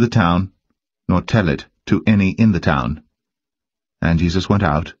go into the town, nor tell it to any in the town. And Jesus went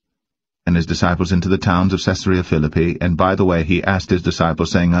out, and his disciples into the towns of Caesarea Philippi, and by the way he asked his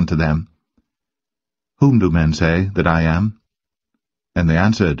disciples, saying unto them, Whom do men say that I am? And they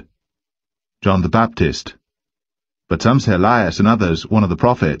answered, John the Baptist, but some say Elias, and others one of the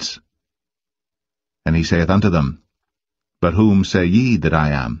prophets. And he saith unto them, But whom say ye that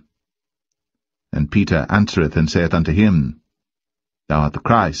I am? And Peter answereth and saith unto him, Thou art the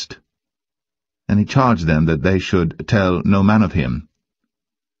Christ. And he charged them that they should tell no man of him.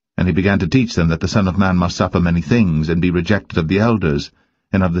 And he began to teach them that the Son of Man must suffer many things, and be rejected of the elders,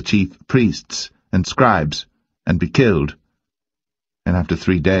 and of the chief priests, and scribes, and be killed, and after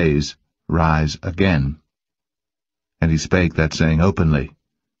 3 days rise again. And he spake that saying openly.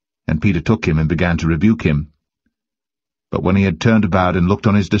 And Peter took him, and began to rebuke him. But when he had turned about and looked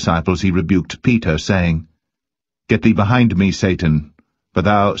on his disciples, he rebuked Peter, saying, Get thee behind me, Satan, for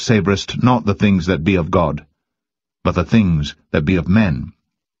thou savorest not the things that be of God, but the things that be of men.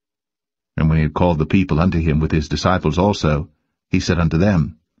 And when he had called the people unto him with his disciples also, he said unto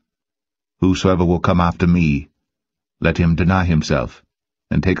them, Whosoever will come after me, let him deny himself,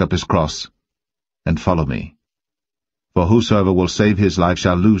 and take up his cross, and follow me. For whosoever will save his life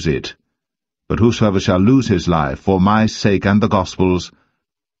shall lose it, but whosoever shall lose his life for my sake and the gospel's,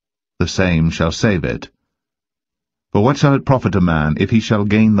 the same shall save it. For what shall it profit a man, if he shall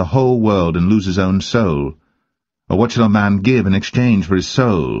gain the whole world and lose his own soul? Or what shall a man give in exchange for his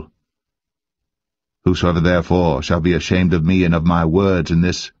soul? Whosoever therefore shall be ashamed of me and of my words in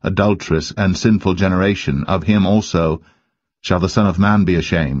this adulterous and sinful generation, of him also shall the Son of Man be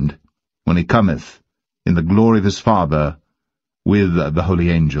ashamed, when he cometh in the glory of his Father with the holy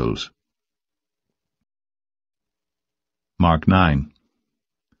angels. Mark 9.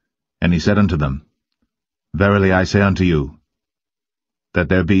 And he said unto them, Verily I say unto you, that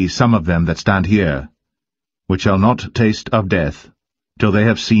there be some of them that stand here, which shall not taste of death, till they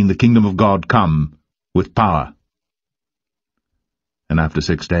have seen the kingdom of God come with power. And after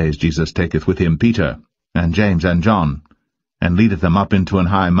 6 days Jesus taketh with him Peter, and James, and John, and leadeth them up into an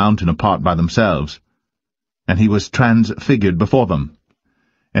high mountain apart by themselves. And he was transfigured before them,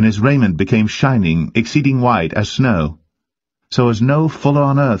 and his raiment became shining, exceeding white as snow, so as no fuller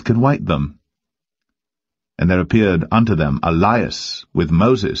on earth could white them. And there appeared unto them Elias with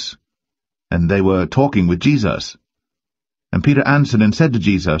Moses, and they were talking with Jesus. And Peter answered and said to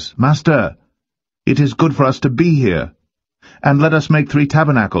Jesus, Master, it is good for us to be here, and let us make 3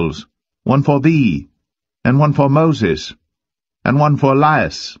 tabernacles, one for thee, and one for Moses, and one for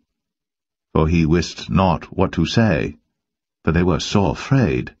Elias. For he wist not what to say, for they were sore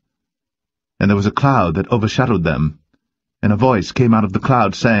afraid. And there was a cloud that overshadowed them, and a voice came out of the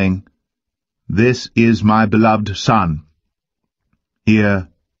cloud, saying, This is my beloved Son. Hear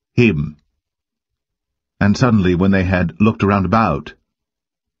him. And suddenly, when they had looked around about,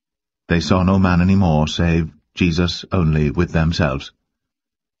 they saw no man any more, save Jesus only with themselves.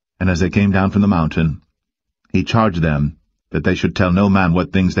 And as they came down from the mountain, he charged them that they should tell no man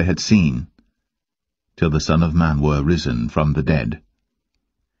what things they had seen, till the Son of Man were risen from the dead.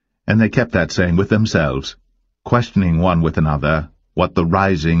 And they kept that saying with themselves, questioning one with another what the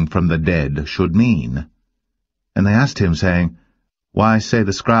rising from the dead should mean. And they asked him, saying, Why say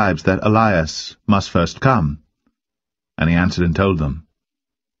the scribes that Elias must first come? And he answered and told them,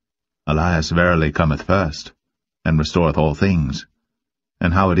 Elias verily cometh first, and restoreth all things,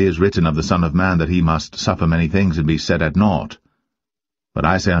 and how it is written of the Son of Man that he must suffer many things and be set at naught. But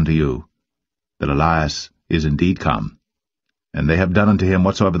I say unto you, that Elias is indeed come, and they have done unto him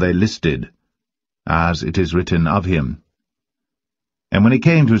whatsoever they listed, as it is written of him. And when he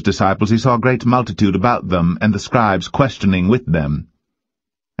came to his disciples, he saw a great multitude about them, and the scribes questioning with them.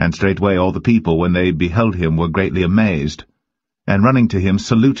 And straightway all the people, when they beheld him, were greatly amazed, and running to him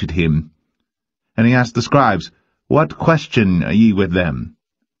saluted him. And he asked the scribes, What question ye with them?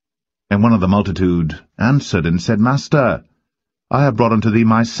 And one of the multitude answered and said, Master, I have brought unto thee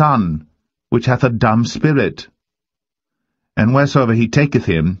my son, which hath a dumb spirit. And wheresoever he taketh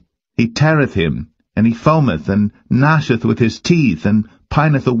him, he teareth him, and he foameth, and gnasheth with his teeth, and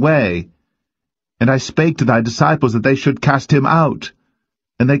pineth away. And I spake to thy disciples that they should cast him out,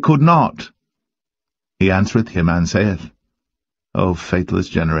 and they could not. He answereth him, and saith, O faithless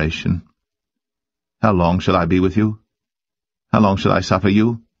generation, how long shall I be with you? How long shall I suffer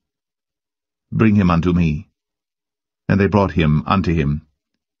you? Bring him unto me. And they brought him unto him.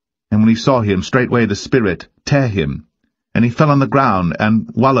 And when he saw him, straightway the spirit tare him, and he fell on the ground, and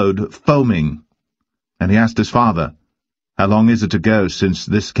wallowed foaming. And he asked his father, How long is it ago since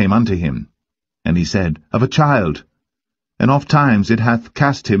this came unto him? And he said, Of a child. And oft times it hath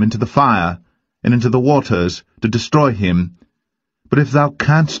cast him into the fire, and into the waters, to destroy him. But if thou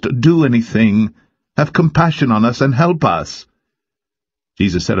canst do anything, have compassion on us, and help us.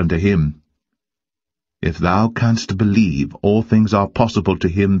 Jesus said unto him, If thou canst believe, all things are possible to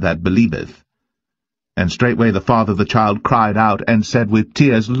him that believeth. And straightway the father of the child cried out, and said with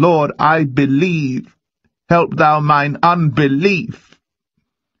tears, Lord, I believe. Help thou mine unbelief.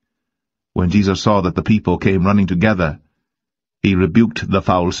 When Jesus saw that the people came running together, he rebuked the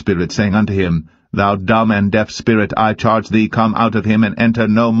foul spirit, saying unto him, Thou dumb and deaf spirit, I charge thee, come out of him, and enter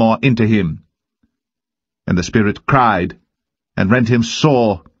no more into him. And the spirit cried, and rent him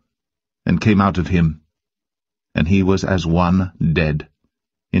sore, and came out of him. And he was as one dead,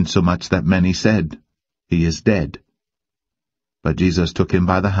 insomuch that many said, He is dead. But Jesus took him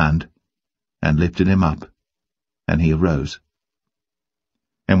by the hand, and lifted him up, and he arose.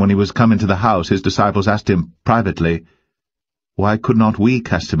 And when he was come into the house, his disciples asked him privately, Why could not we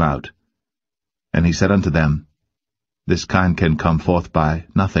cast him out? And he said unto them, This kind can come forth by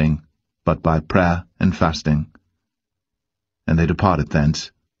nothing, but by prayer and fasting. And they departed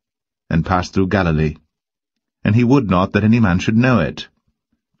thence, and passed through Galilee. And he would not that any man should know it.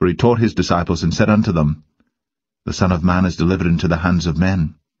 For he taught his disciples, and said unto them, The Son of Man is delivered into the hands of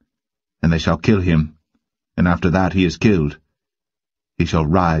men, and they shall kill him, and after that he is killed, he shall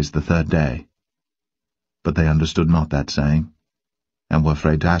rise the third day. But they understood not that saying, and were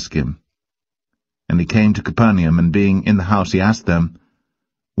afraid to ask him. And he came to Capernaum, and being in the house he asked them,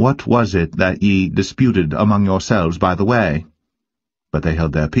 What was it that ye disputed among yourselves by the way? But they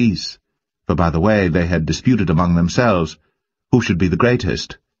held their peace, for by the way they had disputed among themselves, who should be the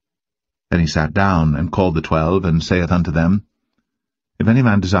greatest. Then he sat down, and called the 12, and saith unto them, If any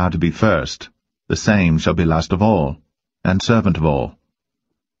man desire to be first, the same shall be last of all, and servant of all.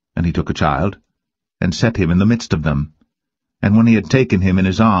 And he took a child, and set him in the midst of them. And when he had taken him in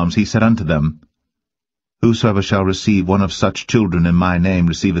his arms, he said unto them, Whosoever shall receive one of such children in my name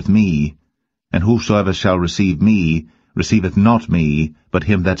receiveth me, and whosoever shall receive me receiveth not me, but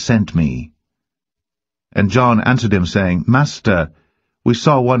him that sent me. And John answered him, saying, Master, we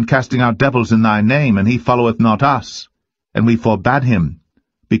saw one casting out devils in thy name, and he followeth not us, and we forbade him,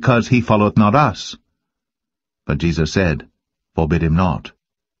 because he followeth not us. But Jesus said, Forbid him not.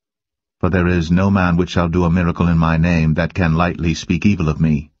 For there is no man which shall do a miracle in my name that can lightly speak evil of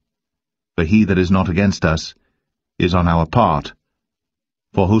me. For he that is not against us is on our part.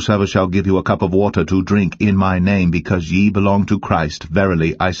 For whosoever shall give you a cup of water to drink in my name, because ye belong to Christ,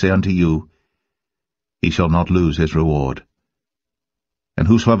 verily I say unto you, he shall not lose his reward. And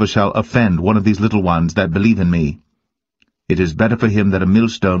whosoever shall offend one of these little ones that believe in me, it is better for him that a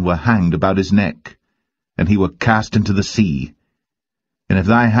millstone were hanged about his neck, and he were cast into the sea. And if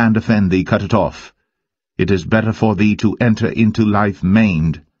thy hand offend thee, cut it off. It is better for thee to enter into life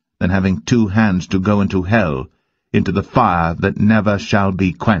maimed, than having 2 hands to go into hell, into the fire that never shall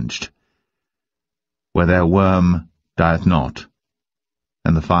be quenched, where their worm dieth not,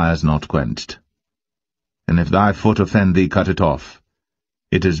 and the fire is not quenched. And if thy foot offend thee, cut it off.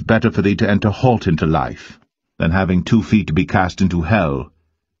 It is better for thee to enter halt into life, than having 2 feet to be cast into hell,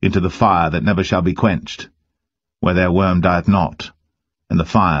 into the fire that never shall be quenched, where their worm dieth not, and the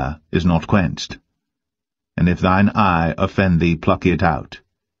fire is not quenched. And if thine eye offend thee, pluck it out.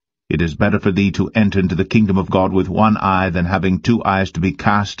 It is better for thee to enter into the kingdom of God with 1 eye, than having 2 eyes to be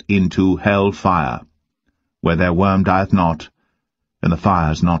cast into hell fire, where their worm dieth not, and the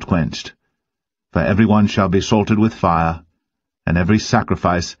fire is not quenched. For every one shall be salted with fire, and every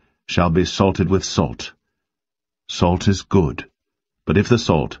sacrifice shall be salted with salt. Salt is good, but if the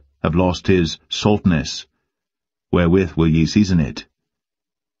salt have lost his saltness, wherewith will ye season it?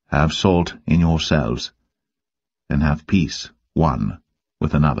 Have salt in yourselves, and have peace one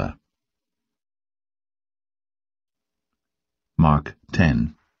with another. Mark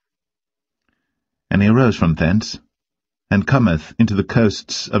 10. And he arose from thence, and cometh into the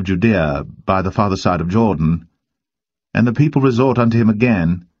coasts of Judea by the farther side of Jordan. And the people resort unto him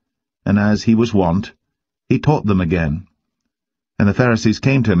again, and as he was wont, he taught them again. And the Pharisees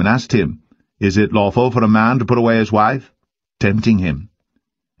came to him and asked him, Is it lawful for a man to put away his wife? Tempting him.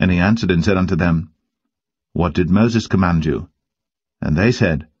 And he answered and said unto them, What did Moses command you? And they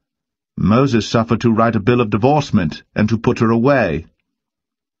said, Moses suffered to write a bill of divorcement, and to put her away.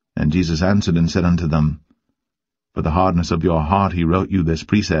 And Jesus answered and said unto them, For the hardness of your heart he wrote you this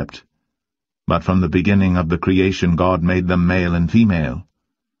precept. But from the beginning of the creation God made them male and female.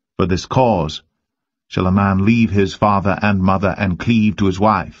 For this cause shall a man leave his father and mother, and cleave to his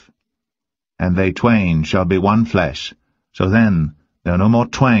wife, and they twain shall be one flesh. So then they are no more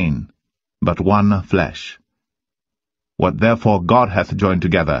twain, but one flesh. What therefore God hath joined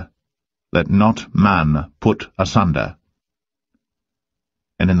together, let not man put asunder.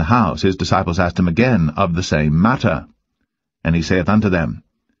 And in the house his disciples asked him again of the same matter. And he saith unto them,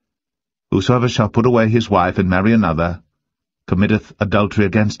 Whosoever shall put away his wife, and marry another, committeth adultery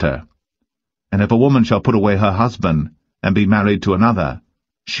against her. And if a woman shall put away her husband, and be married to another,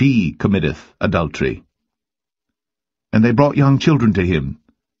 she committeth adultery. And they brought young children to him,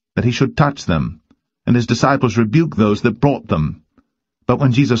 that he should touch them, and his disciples rebuked those that brought them. But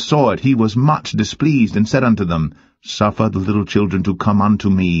when Jesus saw it, he was much displeased, and said unto them, Suffer the little children to come unto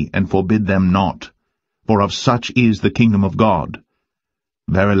me, and forbid them not, for of such is the kingdom of God.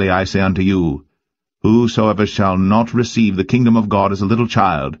 Verily I say unto you, Whosoever shall not receive the kingdom of God as a little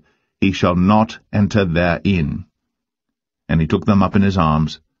child, he shall not enter therein. And he took them up in his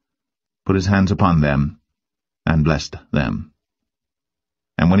arms, put his hands upon them, and blessed them.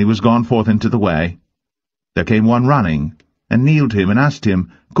 And when he was gone forth into the way, there came one running, and kneeled to him, and asked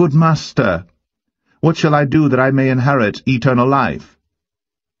him, Good Master, what shall I do that I may inherit eternal life?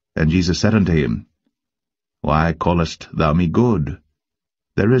 And Jesus said unto him, Why callest thou me good?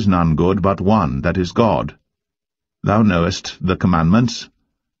 There is none good but one, that is God. Thou knowest the commandments.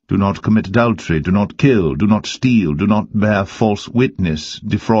 Do not commit adultery, do not kill, do not steal, do not bear false witness,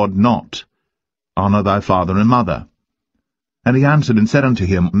 defraud not. Honour thy father and mother. And he answered and said unto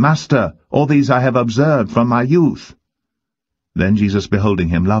him, Master, all these I have observed from my youth. Then Jesus, beholding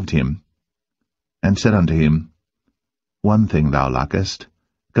him, loved him, and said unto him, One thing thou lackest.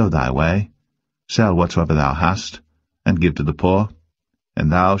 Go thy way, sell whatsoever thou hast, and give to the poor,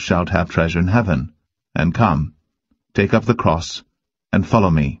 and thou shalt have treasure in heaven. And come, take up the cross, and follow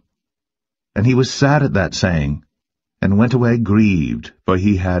me. And he was sad at that saying, and went away grieved, for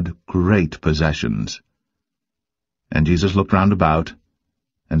he had great possessions. And Jesus looked round about,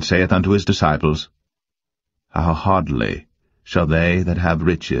 and saith unto his disciples, How hardly shall they that have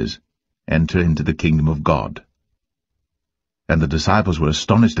riches enter into the kingdom of God. And the disciples were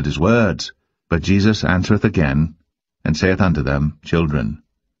astonished at his words. But Jesus answereth again, and saith unto them, Children,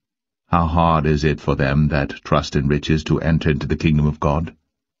 how hard is it for them that trust in riches to enter into the kingdom of God?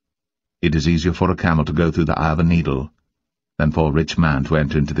 It is easier for a camel to go through the eye of a needle than for a rich man to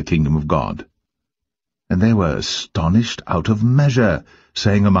enter into the kingdom of God. And they were astonished out of measure,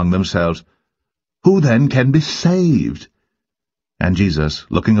 saying among themselves, Who then can be saved? And Jesus,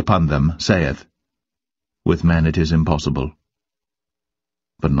 looking upon them, saith, With men it is impossible,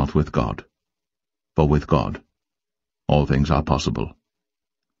 but not with God. For with God all things are possible.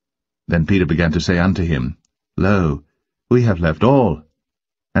 Then Peter began to say unto him, Lo, we have left all,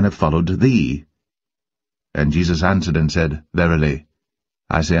 and have followed thee. And Jesus answered and said, Verily,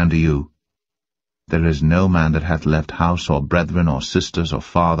 I say unto you, there is no man that hath left house, or brethren, or sisters, or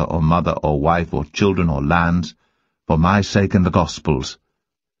father, or mother, or wife, or children, or lands, for my sake and the gospel's,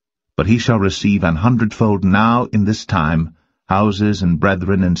 but he shall receive 100-fold now in this time, houses, and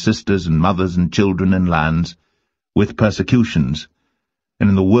brethren, and sisters, and mothers, and children, and lands, with persecutions, and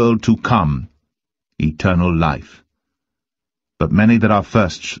in the world to come eternal life. But many that are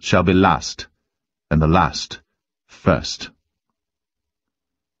first shall be last, and the last first.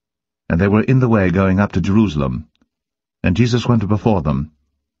 And they were in the way going up to Jerusalem, and Jesus went before them.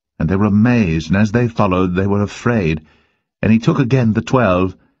 And they were amazed, and as they followed, they were afraid. And he took again the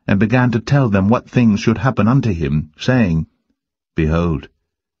 12, and began to tell them what things should happen unto him, saying, Behold,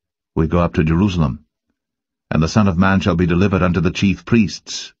 we go up to Jerusalem, and the Son of Man shall be delivered unto the chief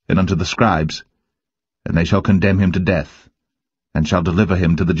priests, and unto the scribes, and they shall condemn him to death, and shall deliver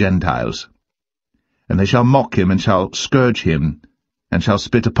him to the Gentiles. And they shall mock him, and shall scourge him, and shall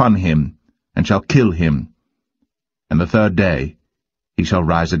spit upon him, and shall kill him. And the third day he shall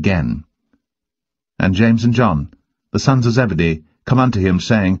rise again. And James and John, the sons of Zebedee, come unto him,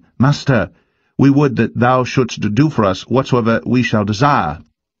 saying, Master, we would that thou shouldst do for us whatsoever we shall desire.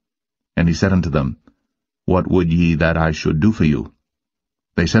 And he said unto them, What would ye that I should do for you?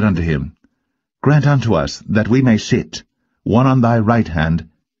 They said unto him, Grant unto us that we may sit, one on thy right hand,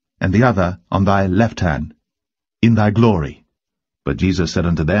 and the other on thy left hand, in thy glory. But Jesus said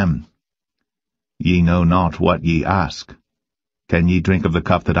unto them, Ye know not what ye ask. Can ye drink of the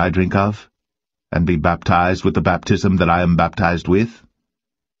cup that I drink of, and be baptized with the baptism that I am baptized with?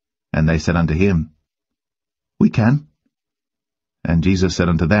 And they said unto him, We can. And Jesus said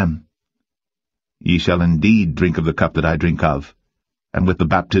unto them, Ye shall indeed drink of the cup that I drink of, and with the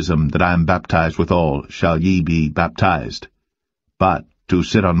baptism that I am baptized withal shall ye be baptized. But to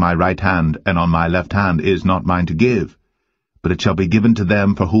sit on my right hand and on my left hand is not mine to give, but it shall be given to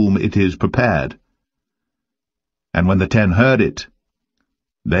them for whom it is prepared. And when the 10 heard it,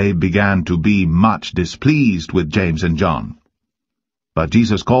 they began to be much displeased with James and John. But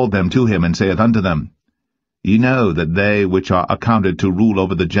Jesus called them to him, and saith unto them, Ye know that they which are accounted to rule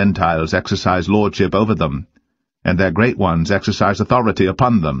over the Gentiles exercise lordship over them, and their great ones exercise authority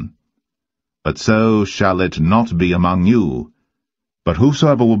upon them. But so shall it not be among you. But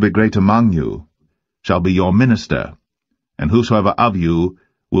whosoever will be great among you shall be your minister, and whosoever of you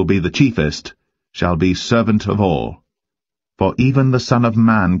will be the chiefest shall be servant of all. For even the Son of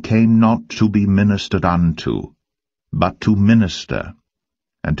Man came not to be ministered unto, but to minister,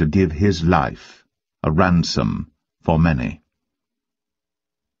 and to give his life a ransom for many.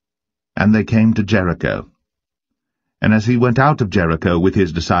 And they came to Jericho. And as he went out of Jericho with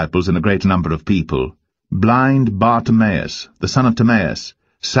his disciples and a great number of people, blind Bartimaeus, the son of Timaeus,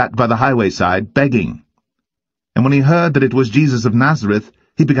 sat by the highway side begging. And when he heard that it was Jesus of Nazareth,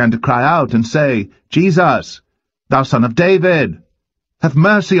 he began to cry out and say, Jesus, thou son of David, have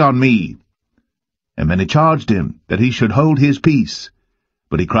mercy on me. And many charged him that he should hold his peace.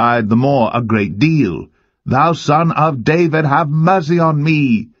 But he cried the more a great deal, Thou son of David, have mercy on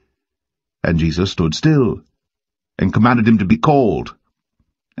me. And Jesus stood still, and commanded him to be called.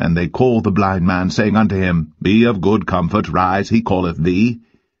 And they called the blind man, saying unto him, Be of good comfort, rise, he calleth thee.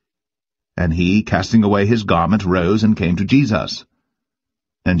 And he, casting away his garment, rose and came to Jesus.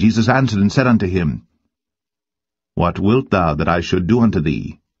 And Jesus answered and said unto him, What wilt thou that I should do unto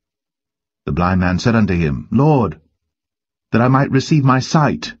thee? The blind man said unto him, Lord, that I might receive my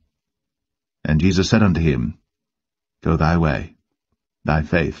sight. And Jesus said unto him, Go thy way, thy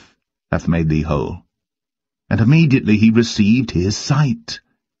faith hath made thee whole. And immediately he received his sight,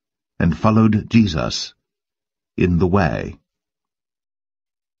 and followed Jesus in the way.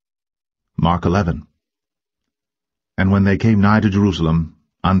 Mark 11. And when they came nigh to Jerusalem,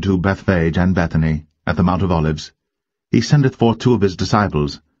 unto Bethphage and Bethany, at the Mount of Olives, he sendeth forth 2 of his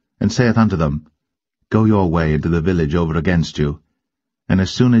disciples, and saith unto them, Go your way into the village over against you, and as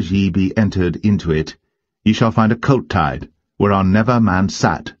soon as ye be entered into it, ye shall find a coat tied, whereon never man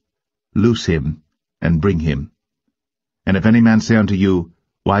sat. Loose him, and bring him. And if any man say unto you,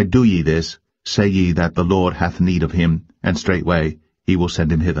 Why do ye this? Say ye that the Lord hath need of him, and straightway he will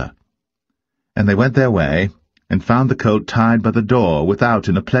send him hither. And they went their way, and found the coat tied by the door without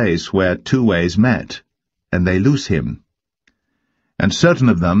in a place where 2 ways met, and they loose him. And certain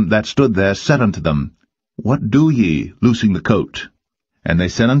of them that stood there said unto them, What do ye, loosing the coat? And they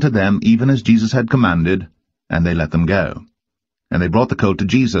said unto them even as Jesus had commanded, and they let them go. And they brought the coat to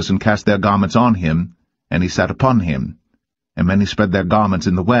Jesus, and cast their garments on him, and he sat upon him. And many spread their garments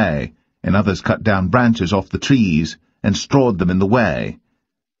in the way, and others cut down branches off the trees, and strawed them in the way.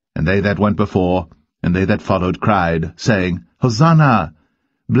 And they that went before, and they that followed, cried, saying, Hosanna!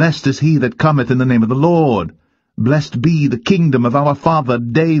 Blessed is he that cometh in the name of the Lord. Blessed be the kingdom of our father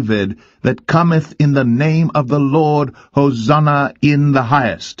David, that cometh in the name of the Lord. Hosanna in the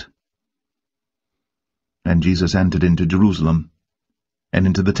highest. And Jesus entered into Jerusalem, and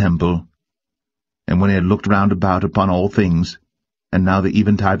into the temple. And when he had looked round about upon all things, and now the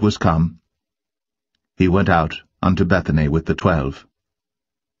eventide was come, he went out unto Bethany with the 12.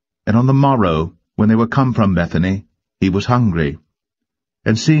 And on the morrow, when they were come from Bethany, he was hungry.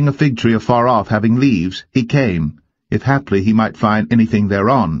 And seeing a fig tree afar off having leaves, he came, if haply he might find anything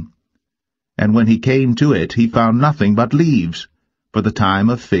thereon. And when he came to it, he found nothing but leaves, for the time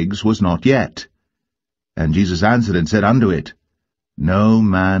of figs was not yet. And Jesus answered and said unto it, No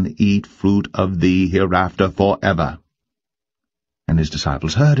man eat fruit of thee hereafter for ever. And his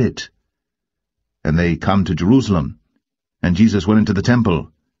disciples heard it. And they come to Jerusalem, and Jesus went into the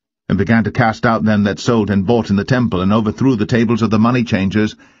temple. and began to cast out them that sold and bought in the temple, and overthrew the tables of the money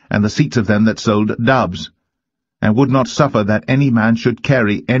changers, and the seats of them that sold doves, and would not suffer that any man should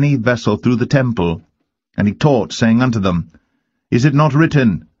carry any vessel through the temple. And he taught, saying unto them, Is it not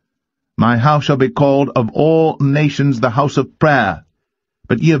written, My house shall be called of all nations the house of prayer,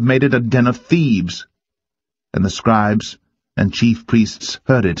 but ye have made it a den of thieves? And the scribes and chief priests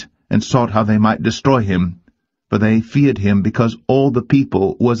heard it, and sought how they might destroy him, for they feared him, because all the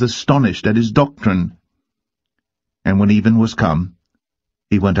people was astonished at his doctrine. And when even was come,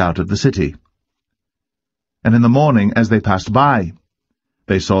 he went out of the city. And in the morning, as they passed by,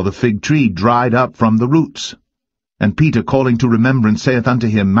 they saw the fig tree dried up from the roots. And Peter, calling to remembrance, saith unto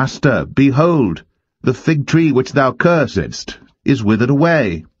him, Master, behold, the fig tree which thou cursedst is withered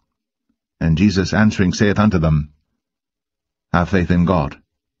away. And Jesus answering saith unto them, Have faith in God.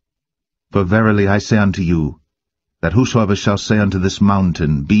 For verily I say unto you, that whosoever shall say unto this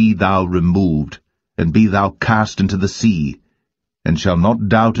mountain, Be thou removed, and be thou cast into the sea, and shall not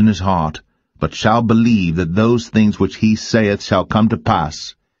doubt in his heart, but shall believe that those things which he saith shall come to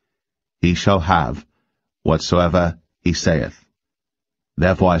pass, he shall have whatsoever he saith.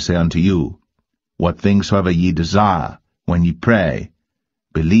 Therefore I say unto you, what things soever ye desire, when ye pray,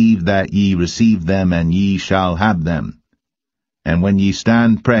 believe that ye receive them, and ye shall have them. And when ye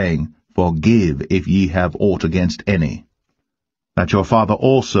stand praying, forgive if ye have aught against any, that your Father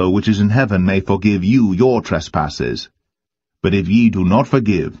also which is in heaven may forgive you your trespasses. But if ye do not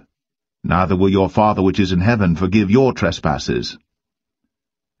forgive, neither will your Father which is in heaven forgive your trespasses.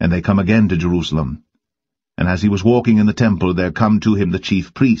 And they come again to Jerusalem. And as he was walking in the temple, there come to him the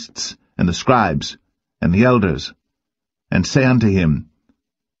chief priests, and the scribes, and the elders, and say unto him,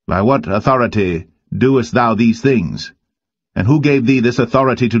 By what authority doest thou these things? And who gave thee this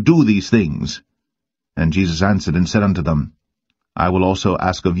authority to do these things? And Jesus answered and said unto them, I will also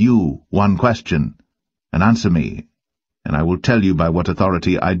ask of you one question, and answer me, and I will tell you by what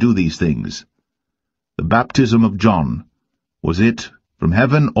authority I do these things. The baptism of John, was it from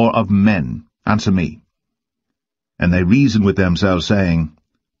heaven or of men? Answer me. And they reason with themselves, saying,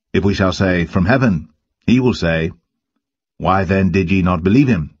 If we shall say, From heaven, he will say, Why then did ye not believe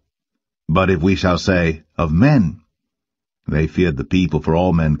him? But if we shall say, Of men, they feared the people, for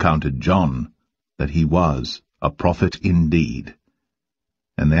all men counted John, that he was a prophet indeed.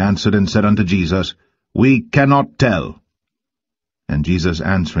 And they answered and said unto Jesus, We cannot tell. And Jesus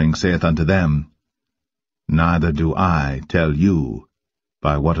answering saith unto them, Neither do I tell you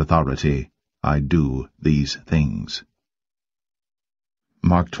by what authority I do these things.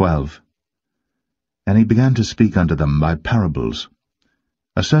 Mark 12. And he began to speak unto them by parables.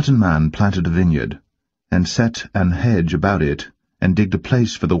 A certain man planted a vineyard, and set an hedge about it, and digged a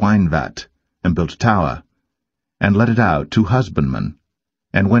place for the wine vat, and built a tower, and let it out to husbandmen,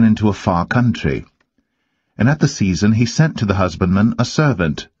 and went into a far country. And at the season he sent to the husbandman a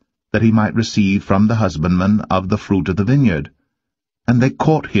servant, that he might receive from the husbandman of the fruit of the vineyard. And they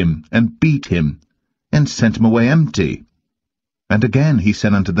caught him, and beat him, and sent him away empty. And again he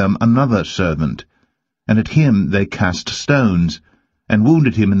sent unto them another servant, and at him they cast stones, and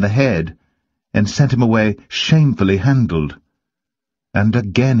wounded him in the head, and sent him away shamefully handled. And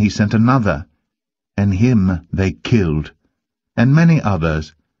again he sent another, and him they killed, and many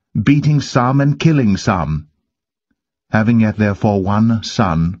others, beating some and killing some. Having yet therefore one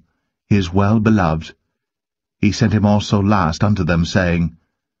son, his well-beloved, he sent him also last unto them, saying,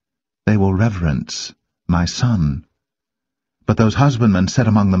 They will reverence my son. But those husbandmen said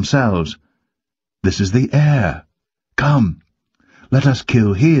among themselves, This is the heir. Come, let us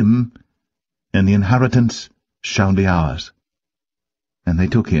kill him, and the inheritance shall be ours. And they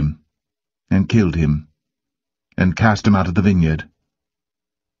took him, and killed him, and cast him out of the vineyard.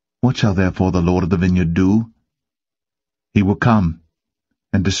 What shall therefore the Lord of the vineyard do? He will come,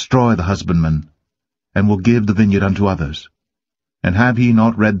 and destroy the husbandman, and will give the vineyard unto others. And have ye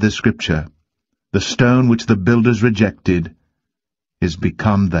not read this scripture? The stone which the builders rejected is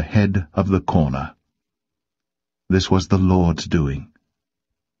become the head of the corner. This was the Lord's doing,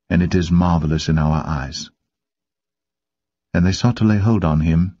 and it is marvelous in our eyes. And they sought to lay hold on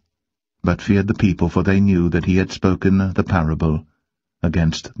him, but feared the people, for they knew that he had spoken the parable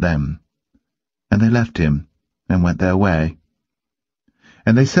against them. And they left him, and went their way.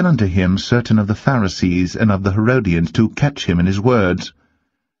 And they sent unto him certain of the Pharisees and of the Herodians to catch him in his words.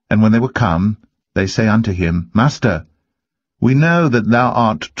 And when they were come, they say unto him, Master, we know that thou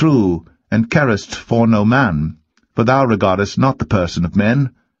art true, and carest for no man, for thou regardest not the person of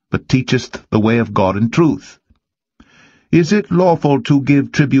men, but teachest the way of God in truth. Is it lawful to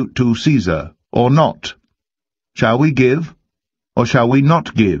give tribute to Caesar, or not? Shall we give, or shall we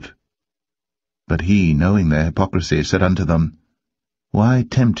not give? But he, knowing their hypocrisy, said unto them, Why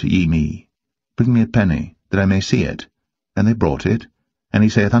tempt ye me? Bring me a penny, that I may see it. And they brought it. And he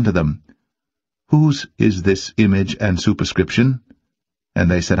saith unto them, Whose is this image and superscription? And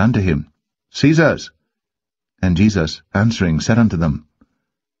they said unto him, Caesar's. And Jesus, answering, said unto them,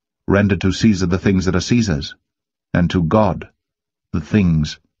 Render to Caesar the things that are Caesar's, and to God the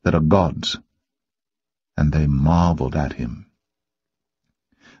things that are God's. And they marveled at him.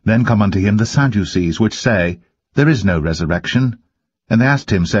 Then come unto him the Sadducees, which say, There is no resurrection. And they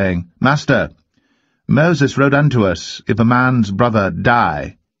asked him, saying, Master, Moses wrote unto us, If a man's brother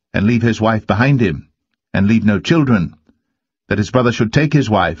die, and leave his wife behind him, and leave no children, that his brother should take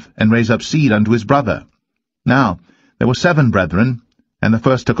his wife, and raise up seed unto his brother. Now there were 7 brethren, and the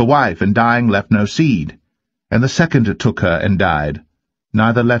first took a wife, and dying left no seed. And the second took her, and died,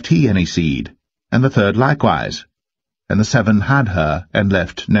 neither left he any seed, and the third likewise. And the 7 had her, and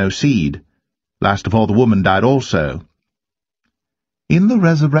left no seed. Last of all the woman died also. In the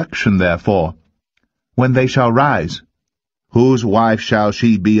resurrection, therefore, when they shall rise, whose wife shall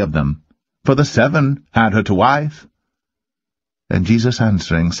she be of them? For the 7 had her to wife. And Jesus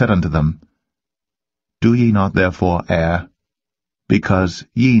answering said unto them, Do ye not therefore err, because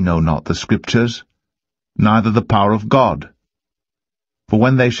ye know not the Scriptures, neither the power of God? For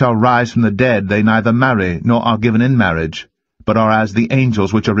when they shall rise from the dead, they neither marry, nor are given in marriage, but are as the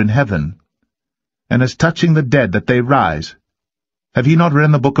angels which are in heaven. And as touching the dead that they rise, have ye not read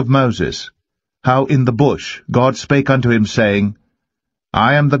in the book of Moses, how in the bush God spake unto him, saying,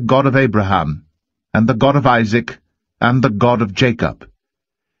 I am the God of Abraham, and the God of Isaac, and the God of Jacob.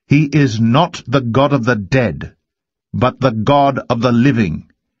 He is not the God of the dead, but the God of the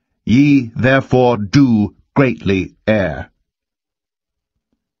living. Ye therefore do greatly err.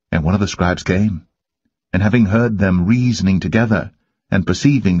 And one of the scribes came, and having heard them reasoning together, and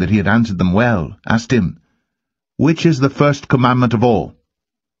perceiving that he had answered them well, asked him, Which is the first commandment of all?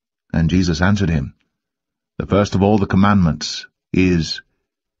 And Jesus answered him, The first of all the commandments is,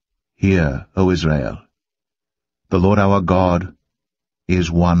 Hear, O Israel, the Lord our God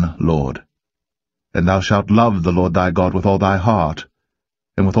is one Lord. And thou shalt love the Lord thy God with all thy heart,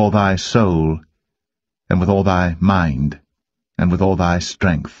 and with all thy soul, and with all thy mind, and with all thy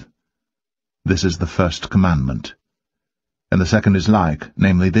strength. This is the first commandment. And the second is like,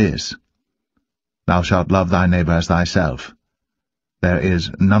 namely this, Thou shalt love thy neighbor as thyself. There is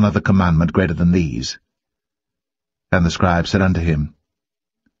none other commandment greater than these. And the scribe said unto him,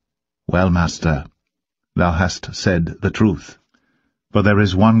 Well, Master, thou hast said the truth. For there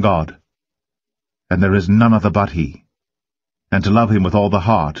is one God, and there is none other but he. And to love him with all the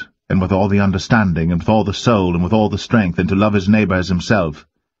heart, and with all the understanding, and with all the soul, and with all the strength, and to love his neighbor as himself,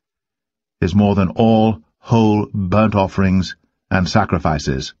 is more than all whole burnt offerings and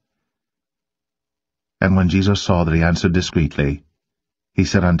sacrifices. And when Jesus saw that he answered discreetly, he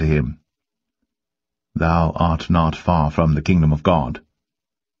said unto him, Thou art not far from the kingdom of God.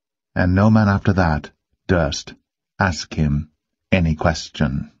 And no man after that durst ask him any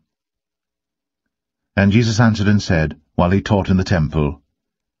question. And Jesus answered and said, while he taught in the temple,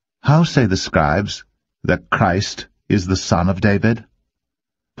 How say the scribes that Christ is the son of David?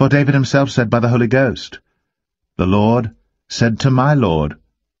 For David himself said by the Holy Ghost, The Lord said to my Lord,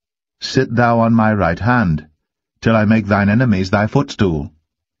 Sit thou on my right hand, till I make thine enemies thy footstool.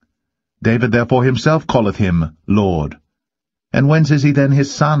 David therefore himself calleth him Lord. And whence is he then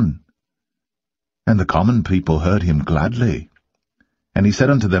his son? And the common people heard him gladly. And he said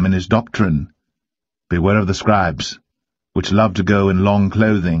unto them in his doctrine, Beware of the scribes, which love to go in long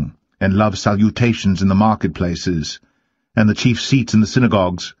clothing, and love salutations in the marketplaces, and the chief seats in the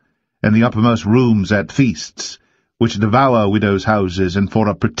synagogues, and the uppermost rooms at feasts, which devour widows' houses, and for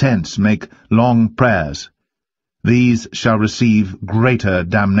a pretence make long prayers. These shall receive greater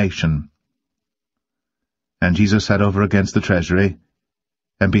damnation. And Jesus sat over against the treasury,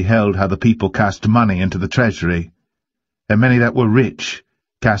 and beheld how the people cast money into the treasury. And many that were rich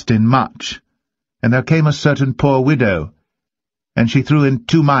cast in much. And there came a certain poor widow, and she threw in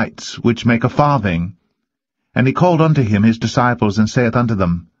 2 mites, which make a farthing. And he called unto him his disciples, and saith unto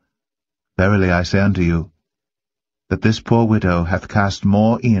them, Verily I say unto you, that this poor widow hath cast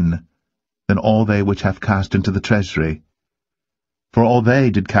more in than all they which have cast into the treasury. For all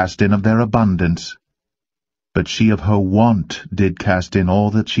they did cast in of their abundance, but she of her want did cast in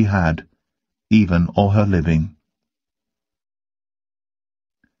all that she had, even all her living.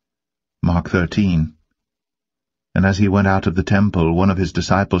 Mark 13. And as he went out of the temple, one of his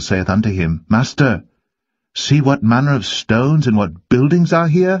disciples saith unto him, Master, see what manner of stones and what buildings are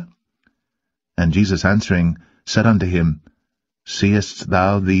here? And Jesus answering said unto him, Seest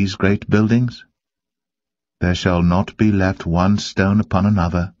thou these great buildings? There shall not be left one stone upon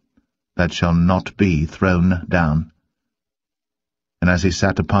another, that shall not be thrown down. And as he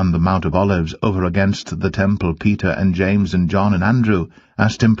sat upon the Mount of Olives over against the temple, Peter and James and John and Andrew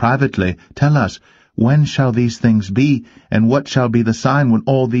asked him privately, Tell us, when shall these things be, and what shall be the sign when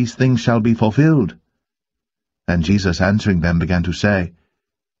all these things shall be fulfilled? And Jesus answering them began to say,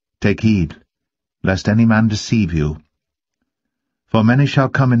 Take heed, lest any man deceive you. For many shall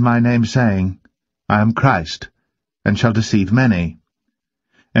come in my name, saying, I am Christ, and shall deceive many.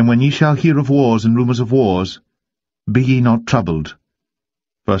 And when ye shall hear of wars and rumours of wars, be ye not troubled,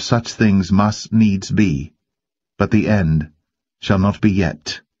 for such things must needs be, but the end shall not be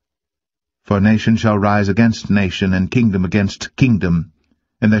yet. For nation shall rise against nation, and kingdom against kingdom,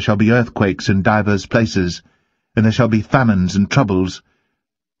 and there shall be earthquakes in divers places, and there shall be famines and troubles.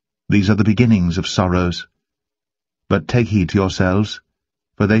 These are the beginnings of sorrows. But take heed to yourselves,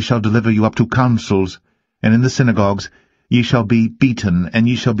 for they shall deliver you up to councils, and in the synagogues ye shall be beaten, and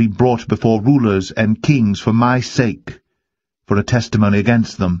ye shall be brought before rulers and kings for my sake, for a testimony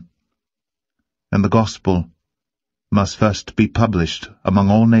against them. And the gospel must first be published among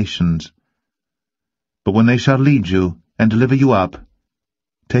all nations. But when they shall lead you, and deliver you up,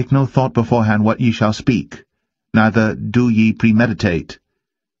 take no thought beforehand what ye shall speak, neither do ye premeditate.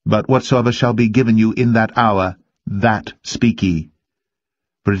 But whatsoever shall be given you in that hour, that speak ye.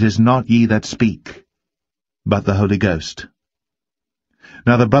 For it is not ye that speak, but the Holy Ghost.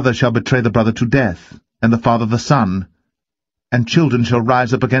 Now the brother shall betray the brother to death, and the father the son, and children shall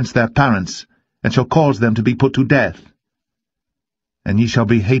rise up against their parents, and shall cause them to be put to death. And ye shall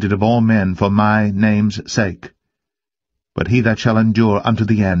be hated of all men for my name's sake. But he that shall endure unto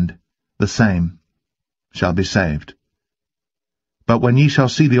the end, the same shall be saved. But when ye shall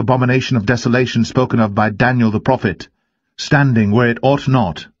see the abomination of desolation spoken of by Daniel the prophet, standing where it ought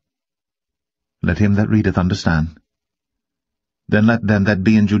not, let him that readeth understand. Then let them that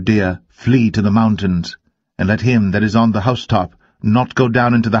be in Judea flee to the mountains, and let him that is on the housetop not go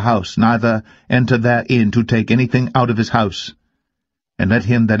down into the house, neither enter therein to take anything out of his house. And let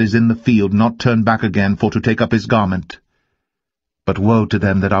him that is in the field not turn back again for to take up his garment. But woe to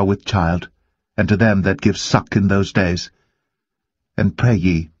them that are with child, and to them that give suck in those days. And pray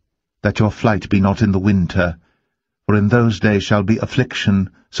ye, that your flight be not in the winter, for in those days shall be affliction,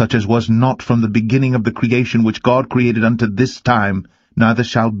 such as was not from the beginning of the creation which God created unto this time, neither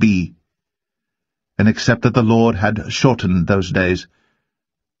shall be. And except that the Lord had shortened those days,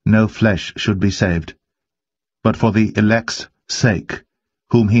 no flesh should be saved. But for the elect's sake,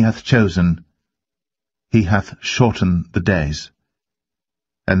 whom he hath chosen, he hath shortened the days.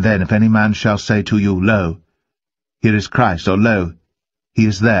 And then if any man shall say to you, Lo, here is Christ, or Lo, he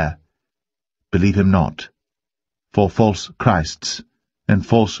is there, believe him not. For false Christs and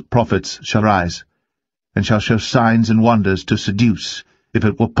false prophets shall rise, and shall show signs and wonders to seduce, if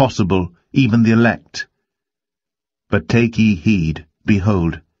it were possible, even the elect. But take ye heed,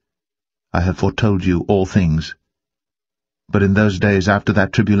 behold, I have foretold you all things. But in those days after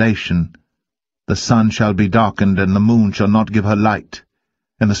that tribulation, the sun shall be darkened, and the moon shall not give her light,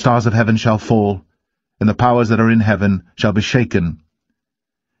 and the stars of heaven shall fall, and the powers that are in heaven shall be shaken.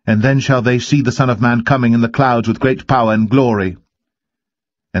 And then shall they see the Son of Man coming in the clouds with great power and glory.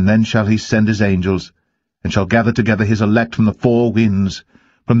 And then shall he send his angels, and shall gather together his elect from the four winds,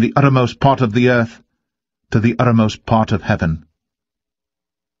 from the uttermost part of the earth to the uttermost part of heaven.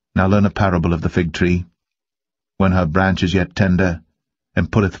 Now learn a parable of the fig tree. When her branch is yet tender,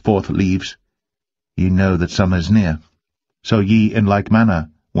 and putteth forth leaves, ye know that summer is near. So ye in like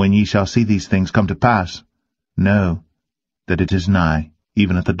manner, when ye shall see these things come to pass, know that it is nigh,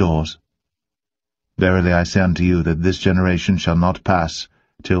 even at the doors. Verily I say unto you, that this generation shall not pass,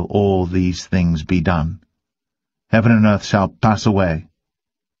 till all these things be done. Heaven and earth shall pass away,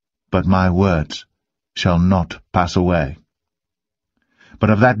 but my words shall not pass away. But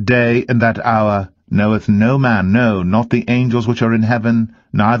of that day and that hour knoweth no man, no, not the angels which are in heaven,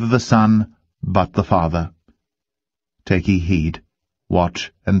 neither the Son, but the Father. Take ye heed,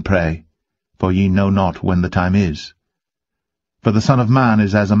 watch and pray, for ye know not when the time is. For the Son of Man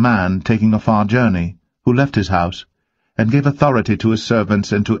is as a man taking a far journey, who left his house, and gave authority to his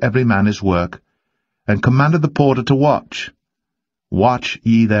servants and to every man his work, and commanded the porter to watch. Watch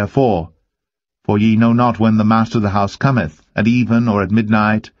ye therefore, for ye know not when the master of the house cometh, at even, or at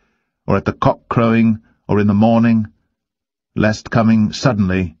midnight, or at the cock crowing, or in the morning, lest coming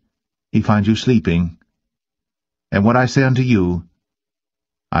suddenly he find you sleeping. And what I say unto you,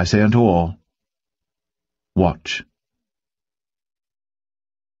 I say unto all, watch.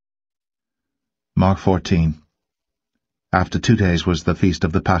 Mark 14. After 2 days was the feast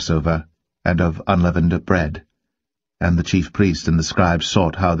of the Passover, and of unleavened bread. And the chief priests and the scribes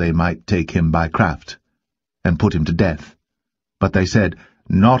sought how they might take him by craft, and put him to death. But they said,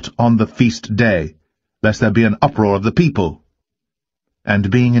 Not on the feast day, lest there be an uproar of the people.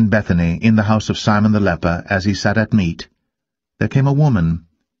 And being in Bethany, in the house of Simon the leper, as he sat at meat, there came a woman,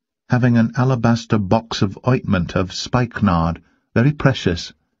 having an alabaster box of ointment of spikenard, very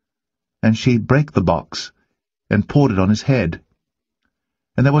precious. And she brake the box, and poured it on his head.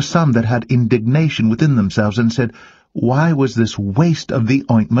 And there were some that had indignation within themselves, and said, Why was this waste of the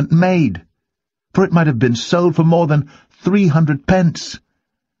ointment made? For it might have been sold for more than 300 pence,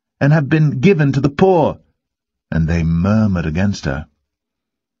 and have been given to the poor. And they murmured against her.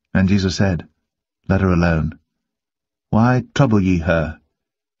 And Jesus said, Let her alone. Why trouble ye her?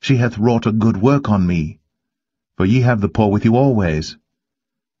 She hath wrought a good work on me. For ye have the poor with you always,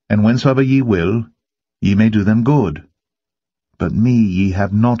 and whensoever ye will, ye may do them good. But me ye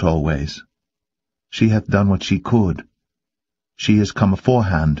have not always. She hath done what she could. She is come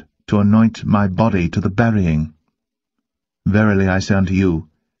aforehand to anoint my body to the burying. Verily I say unto you,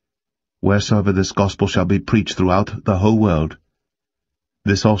 wheresoever this gospel shall be preached throughout the whole world,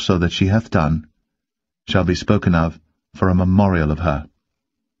 this also that she hath done shall be spoken of for a memorial of her.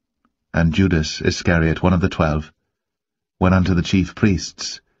 And Judas Iscariot, one of the 12, went unto the chief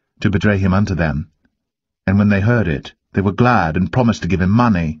priests, to betray him unto them. And when they heard it, they were glad, and promised to give him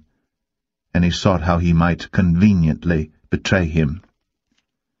money. And he sought how he might conveniently betray him.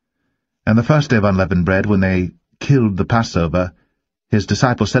 And the first day of unleavened bread, when they killed the Passover, his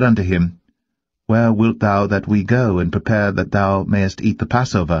disciples said unto him, Where wilt thou that we go, and prepare that thou mayest eat the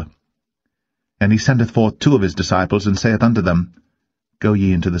Passover? And he sendeth forth 2 of his disciples, and saith unto them, Go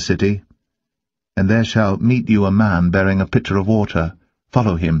ye into the city, and there shall meet you a man bearing a pitcher of water.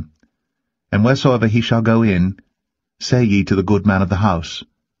 Follow him. And wheresoever he shall go in, say ye to the good man of the house,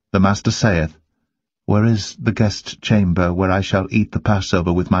 The Master saith, Where is the guest chamber where I shall eat the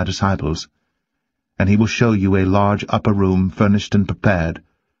Passover with my disciples? And he will show you a large upper room, furnished and prepared.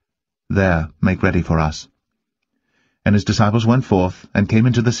 There make ready for us. And his disciples went forth, and came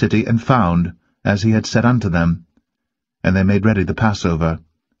into the city, and found, as he had said unto them. And they made ready the Passover.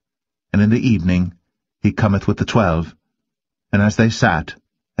 And in the evening he cometh with the 12. And as they sat,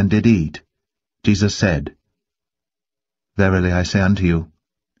 and did eat, Jesus said, Verily I say unto you,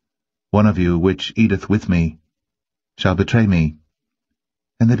 one of you which eateth with me shall betray me.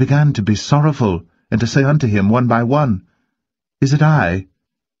 And they began to be sorrowful, and to say unto him one by one, Is it I?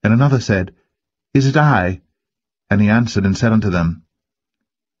 And another said, Is it I? And he answered and said unto them,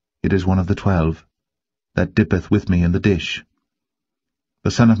 It is one of the 12, that dippeth with me in the dish.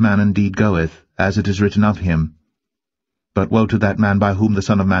 The Son of Man indeed goeth, as it is written of him. But woe to that man by whom the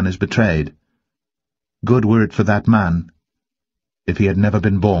Son of Man is betrayed. Good were it for that man, if he had never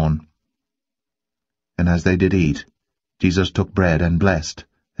been born. And as they did eat, Jesus took bread, and blessed,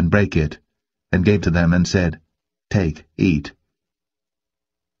 and brake it, and gave to them, and said, Take, eat.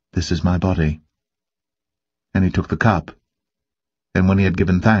 This is my body. And he took the cup, and when he had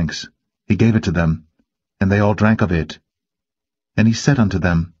given thanks, he gave it to them, and they all drank of it. And he said unto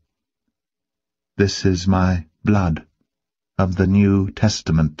them, This is my blood of the New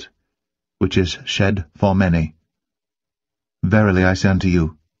Testament, which is shed for many. Verily I say unto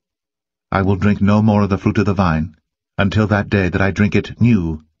you, I will drink no more of the fruit of the vine, until that day that I drink it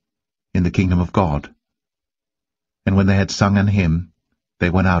new in the kingdom of God. And when they had sung an hymn, they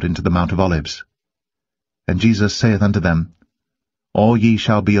went out into the Mount of Olives. And Jesus saith unto them, All ye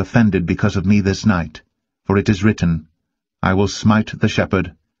shall be offended because of me this night, for it is written, I will smite the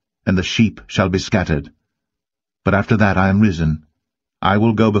shepherd, and the sheep shall be scattered. But after that I am risen, I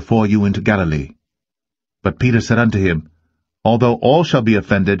will go before you into Galilee. But Peter said unto him, Although all shall be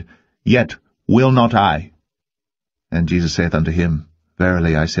offended, yet will not I. And Jesus saith unto him,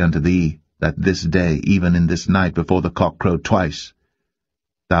 Verily I say unto thee, that this day, even in this night, before the cock crow twice,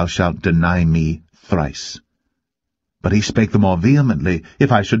 thou shalt deny me thrice. But he spake the more vehemently,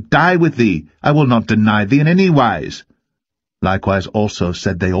 If I should die with thee, I will not deny thee in any wise. Likewise also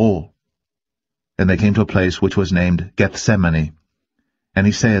said they all. And they came to a place which was named Gethsemane. And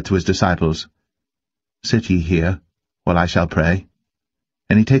he saith to his disciples, Sit ye here, while I shall pray.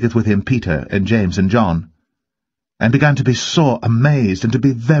 And he taketh with him Peter, and James, and John, and began to be sore amazed, and to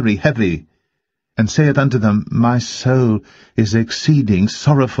be very heavy, and saith unto them, My soul is exceeding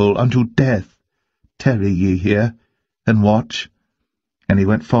sorrowful unto death. Tarry ye here, and watch. And he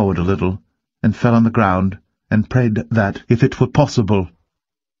went forward a little, and fell on the ground, and prayed that, if it were possible,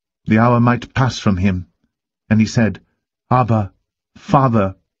 the hour might pass from him. And he said, Abba,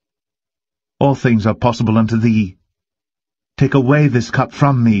 Father, all things are possible unto thee. Take away this cup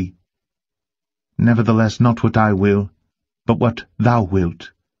from me. Nevertheless, not what I will, but what thou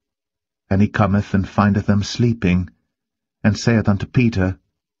wilt. And he cometh, and findeth them sleeping, and saith unto Peter,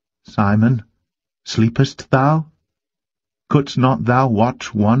 Simon, sleepest thou? Couldst not thou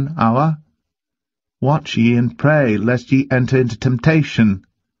watch 1 hour? Watch ye and pray, lest ye enter into temptation.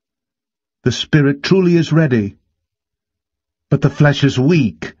 The spirit truly is ready, but the flesh is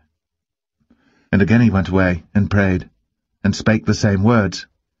weak. And again he went away, and prayed, and spake the same words.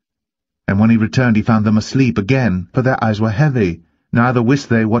 And when he returned, he found them asleep again, for their eyes were heavy, neither wist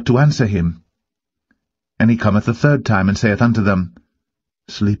they what to answer him. And he cometh the 3rd time, and saith unto them,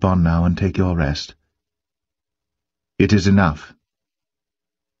 Sleep on now, and take your rest. It is enough.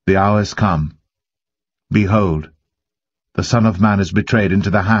 The hour is come. Behold, the Son of Man is betrayed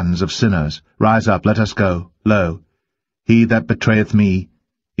into the hands of sinners. Rise up, let us go. Lo, he that betrayeth me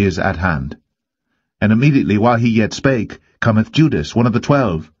is at hand. And immediately, while he yet spake, cometh Judas, one of the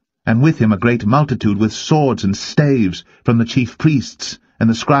 12, and with him a great multitude with swords and staves from the chief priests, and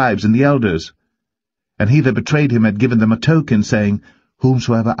the scribes, and the elders. And he that betrayed him had given them a token, saying,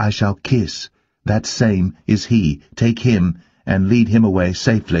 Whomsoever I shall kiss, that same is he. Take him, and lead him away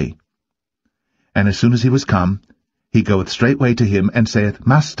safely. And as soon as he was come, he goeth straightway to him, and saith,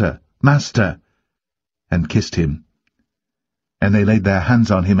 Master, Master, and kissed him. And they laid their hands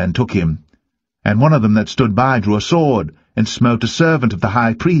on him, and took him. And one of them that stood by drew a sword, and smote a servant of the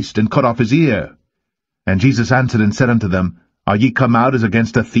high priest, and cut off his ear. And Jesus answered and said unto them, Are ye come out as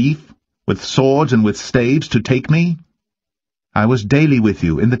against a thief, with swords and with staves, to take me? I was daily with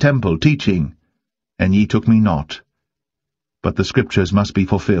you in the temple, teaching, and ye took me not. But the Scriptures must be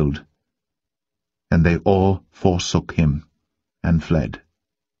fulfilled. And they all forsook him, and fled.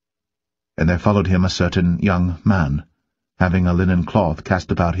 And there followed him a certain young man, having a linen cloth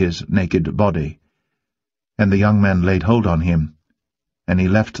cast about his naked body. And the young men laid hold on him, and he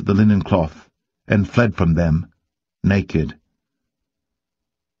left the linen cloth, and fled from them, naked.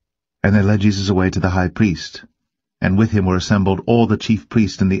 And they led Jesus away to the high priest, and with him were assembled all the chief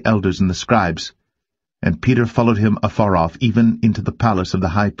priests and the elders and the scribes. And Peter followed him afar off, even into the palace of the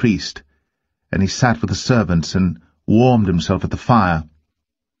high priest. And he sat with the servants, and warmed himself at the fire.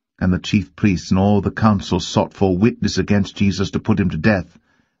 And the chief priests and all the council sought for witness against Jesus to put him to death,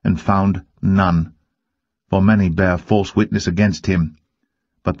 and found none. For many bare false witness against him,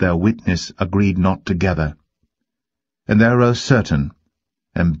 but their witness agreed not together. And there arose certain,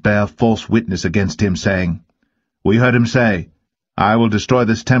 and bare false witness against him, saying, We heard him say, I will destroy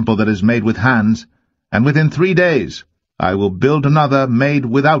this temple that is made with hands, and within 3 days I will build another made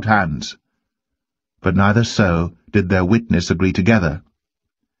without hands. But neither so did their witness agree together.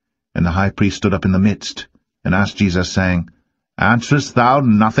 And the high priest stood up in the midst, and asked Jesus, saying, Answerest thou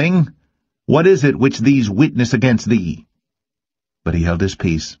nothing? What is it which these witness against thee? But he held his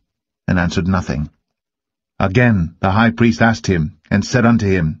peace, and answered nothing. Again the high priest asked him, and said unto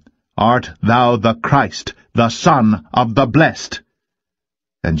him, Art thou the Christ, the Son of the Blessed?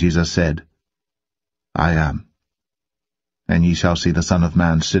 And Jesus said, I am. And ye shall see the Son of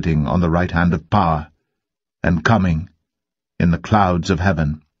Man sitting on the right hand of power, and coming in the clouds of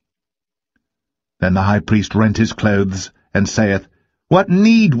heaven. Then the high priest rent his clothes, and saith, What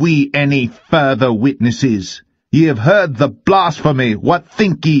need we any further witnesses? Ye have heard the blasphemy. What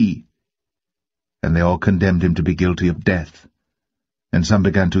think ye? And they all condemned him to be guilty of death. And some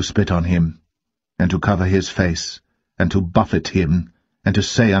began to spit on him, and to cover his face, and to buffet him, and to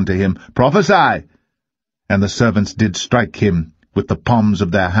say unto him, Prophesy! And the servants did strike him with the palms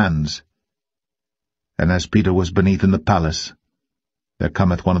of their hands. And as Peter was beneath in the palace, there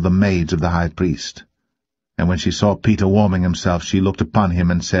cometh one of the maids of the high priest. And when she saw Peter warming himself, she looked upon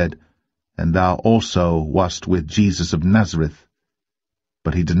him, and said, And thou also wast with Jesus of Nazareth.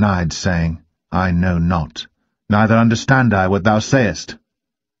 But he denied, saying, I know not, neither understand I what thou sayest.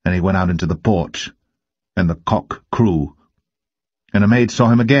 And he went out into the porch, and the cock crew. And a maid saw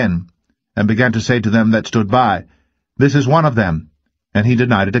him again, and began to say to them that stood by, This is one of them. And he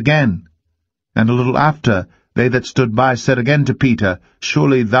denied it again. And a little after, they that stood by said again to Peter,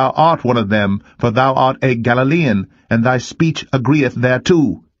 Surely thou art one of them, for thou art a Galilean, and thy speech agreeth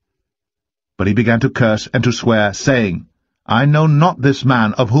thereto. But he began to curse and to swear, saying, I know not this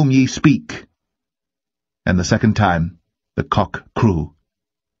man of whom ye speak. And the second time the cock crew.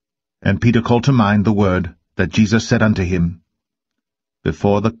 And Peter called to mind the word that Jesus said unto him,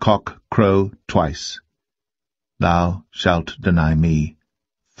 Before the cock crow twice, thou shalt deny me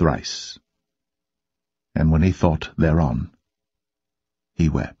thrice. And when he thought thereon, he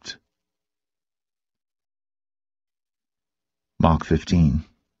wept. Mark 15.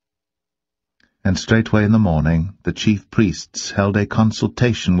 And straightway in the morning the chief priests held a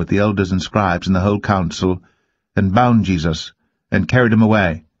consultation with the elders and scribes and the whole council, and bound Jesus, and carried him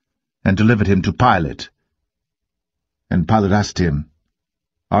away, and delivered him to Pilate. And Pilate asked him,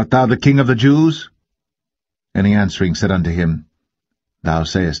 Art thou the king of the Jews? And he answering said unto him, Thou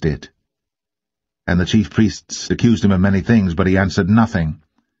sayest it. And the chief priests accused him of many things, but he answered nothing.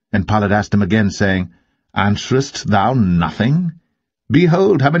 And Pilate asked him again, saying, Answerest thou nothing?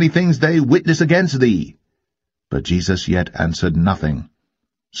 Behold, how many things they witness against thee. But Jesus yet answered nothing,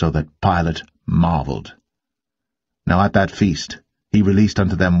 so that Pilate marveled. Now at that feast he released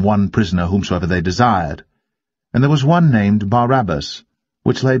unto them one prisoner whomsoever they desired. And there was one named Barabbas,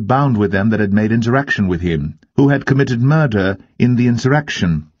 which lay bound with them that had made insurrection with him, who had committed murder in the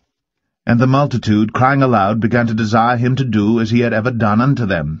insurrection. And the multitude, crying aloud, began to desire him to do as he had ever done unto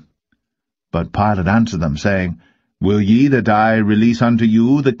them. But Pilate answered them, saying, Will ye that I release unto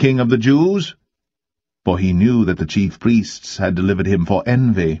you the King of the Jews? For he knew that the chief priests had delivered him for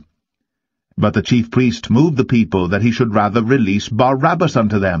envy. But the chief priest moved the people that he should rather release Barabbas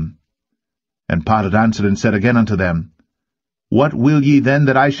unto them. And Pilate answered and said again unto them, What will ye then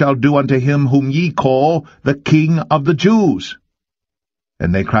that I shall do unto him whom ye call the King of the Jews?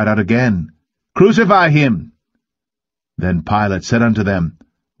 And they cried out again, Crucify him! Then Pilate said unto them,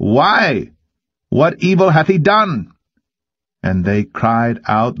 Why? What evil hath he done? And they cried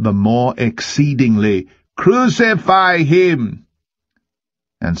out the more exceedingly, Crucify him!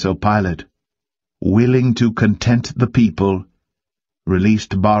 And so Pilate, willing to content the people,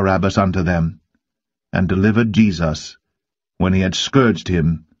 released Barabbas unto them, and delivered Jesus, when he had scourged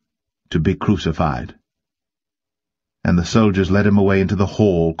him, to be crucified. And the soldiers led him away into the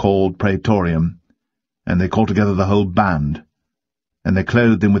hall called Praetorium, and they called together the whole band. And they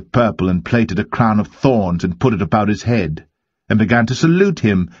clothed him with purple, and plaited a crown of thorns, and put it about his head, and began to salute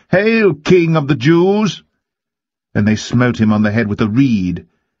him, Hail, King of the Jews! And they smote him on the head with a reed,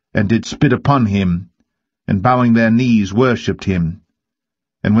 and did spit upon him, and bowing their knees worshipped him.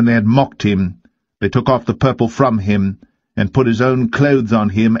 And when they had mocked him, they took off the purple from him, and put his own clothes on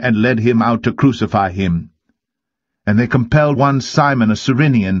him, and led him out to crucify him. And they compelled one Simon, a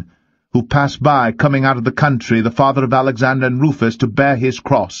Cyrenian, who passed by, coming out of the country, the father of Alexander and Rufus, to bear his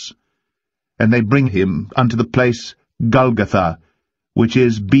cross. And they bring him unto the place Golgotha, which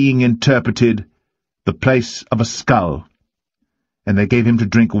is, being interpreted, the place of a skull. And they gave him to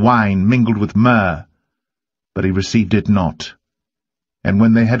drink wine mingled with myrrh, but he received it not. And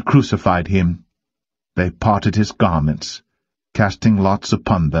when they had crucified him, they parted his garments, casting lots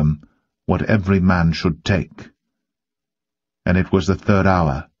upon them, what every man should take. And it was the 3rd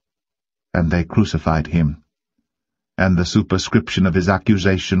hour, and they crucified him. And the superscription of his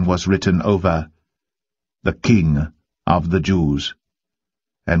accusation was written over, The King of the Jews.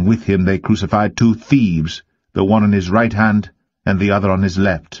 And with him they crucified 2 thieves, the one on his right hand, and the other on his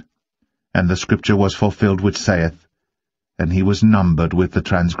left. And the scripture was fulfilled which saith, And he was numbered with the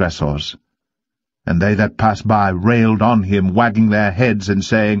transgressors. And they that passed by railed on him, wagging their heads, and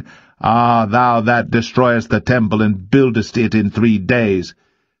saying, Ah, thou that destroyest the temple, and buildest it in 3 days,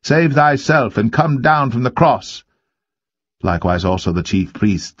 save thyself, and come down from the cross. Likewise also the chief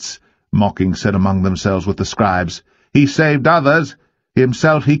priests, mocking, said among themselves with the scribes, He saved others,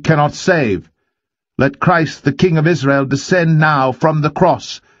 himself he cannot save. Let Christ the King of Israel descend now from the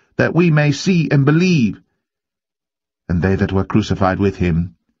cross, that we may see and believe. And they that were crucified with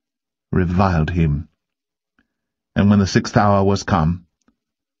him reviled him. And when the 6th hour was come,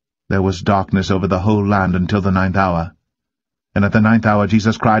 there was darkness over the whole land until the 9th hour. And at the 9th hour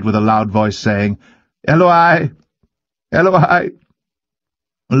Jesus cried with a loud voice, saying, Eloi, Eloi,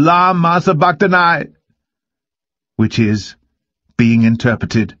 lama sabachthani, which is, being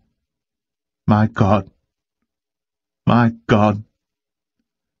interpreted, My God,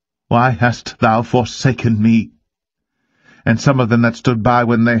 why hast thou forsaken me? And some of them that stood by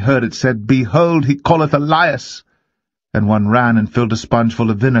when they heard it said, Behold, he calleth Elias. And one ran and filled a sponge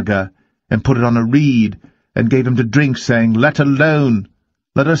full of vinegar, and put it on a reed, and gave him to drink, saying, Let alone,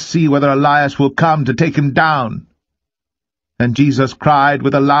 let us see whether Elias will come to take him down. And Jesus cried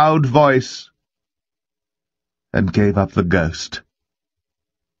with a loud voice, and gave up the ghost.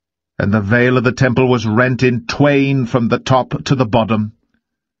 And the veil of the temple was rent in twain from the top to the bottom.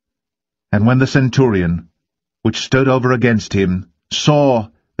 And when the centurion, which stood over against him, saw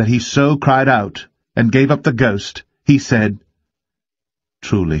that he so cried out, and gave up the ghost, he said,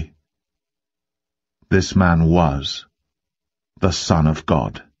 Truly, this man was the Son of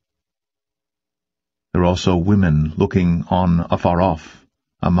God. There were also women looking on afar off,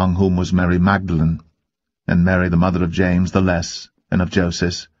 among whom was Mary Magdalene, and Mary the mother of James the Less, and of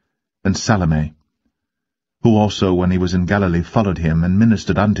Joseph, and Salome, who also, when he was in Galilee, followed him, and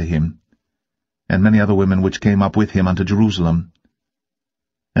ministered unto him, and many other women which came up with him unto Jerusalem.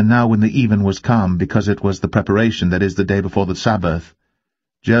 And now when the even was come, because it was the preparation, that is, the day before the Sabbath,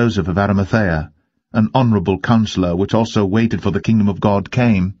 Joseph of Arimathea, an honourable counsellor, which also waited for the kingdom of God,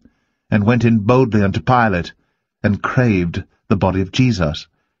 came, and went in boldly unto Pilate, and craved the body of Jesus.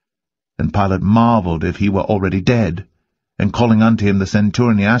 And Pilate marvelled if he were already dead, and calling unto him the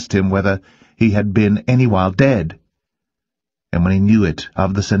centurion, he asked him whether he had been any while dead. And when he knew it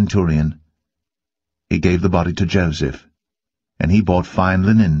of the centurion, he gave the body to Joseph. And he bought fine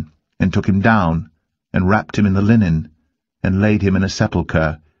linen, and took him down, and wrapped him in the linen, and laid him in a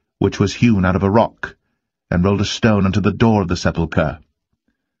sepulchre, which was hewn out of a rock, and rolled a stone unto the door of the sepulchre.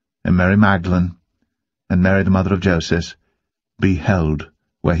 And Mary Magdalene, and Mary the mother of Joseph, beheld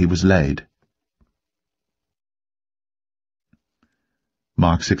where he was laid.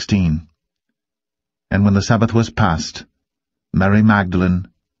 Mark 16. And when the Sabbath was past, Mary Magdalene,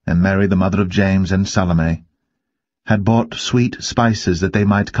 and Mary the mother of James, and Salome, had bought sweet spices, that they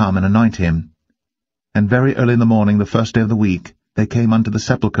might come and anoint him. And very early in the morning, the first day of the week, they came unto the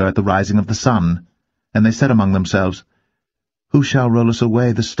sepulchre at the rising of the sun. And they said among themselves, Who shall roll us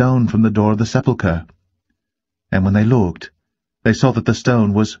away the stone from the door of the sepulchre? And when they looked, they saw that the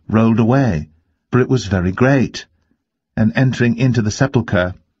stone was rolled away, for it was very great. And entering into the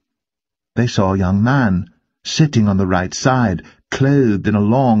sepulchre, they saw a young man, sitting on the right side, clothed in a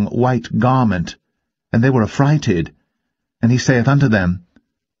long white garment. And they were affrighted. And he saith unto them,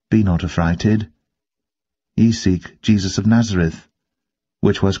 Be not affrighted. Ye seek Jesus of Nazareth,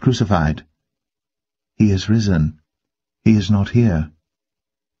 which was crucified. He is risen. He is not here.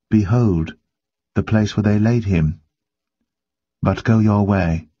 Behold, the place where they laid him. But go your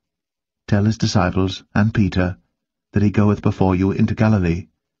way. Tell his disciples, and Peter, that he goeth before you into Galilee.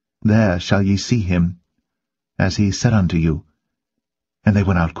 There shall ye see him, as he said unto you. And they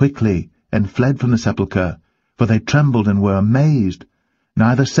went out quickly, and fled from the sepulchre, for they trembled and were amazed,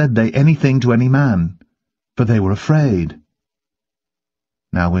 neither said they anything to any man, for they were afraid.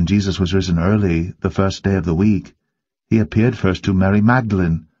 Now when Jesus was risen early, the first day of the week, he appeared first to Mary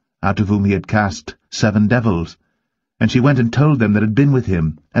Magdalene, out of whom he had cast 7 devils. And she went and told them that had been with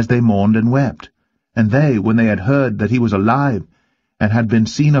him, as they mourned and wept. And they, when they had heard that he was alive, and had been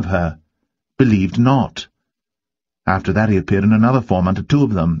seen of her, believed not. After that he appeared in another form unto 2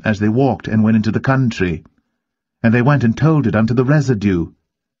 of them, as they walked and went into the country. And they went and told it unto the residue.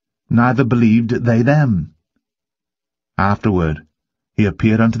 Neither believed they them. Afterward he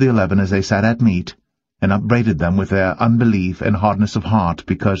appeared unto the 11 as they sat at meat, and upbraided them with their unbelief and hardness of heart,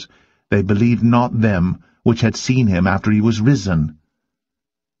 because they believed not them which had seen him after he was risen.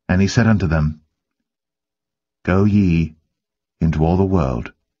 And he said unto them, Go ye into all the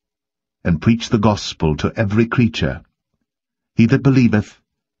world, and preach the gospel to every creature. He that believeth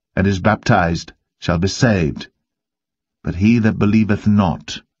and is baptized shall be saved, but he that believeth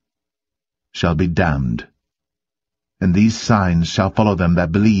not shall be damned. And these signs shall follow them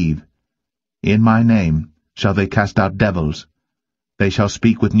that believe. In my name shall they cast out devils. They shall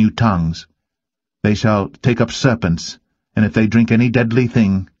speak with new tongues. They shall take up serpents, and if they drink any deadly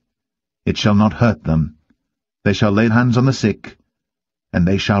thing, it shall not hurt them. They shall lay hands on the sick, and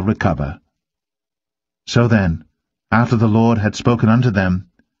they shall recover. So then, after the Lord had spoken unto them,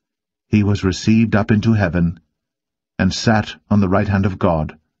 he was received up into heaven, and sat on the right hand of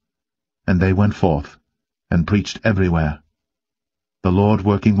God. And they went forth, and preached everywhere, the Lord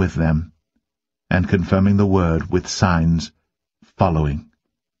working with them, and confirming the word with signs following.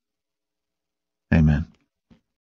 Amen.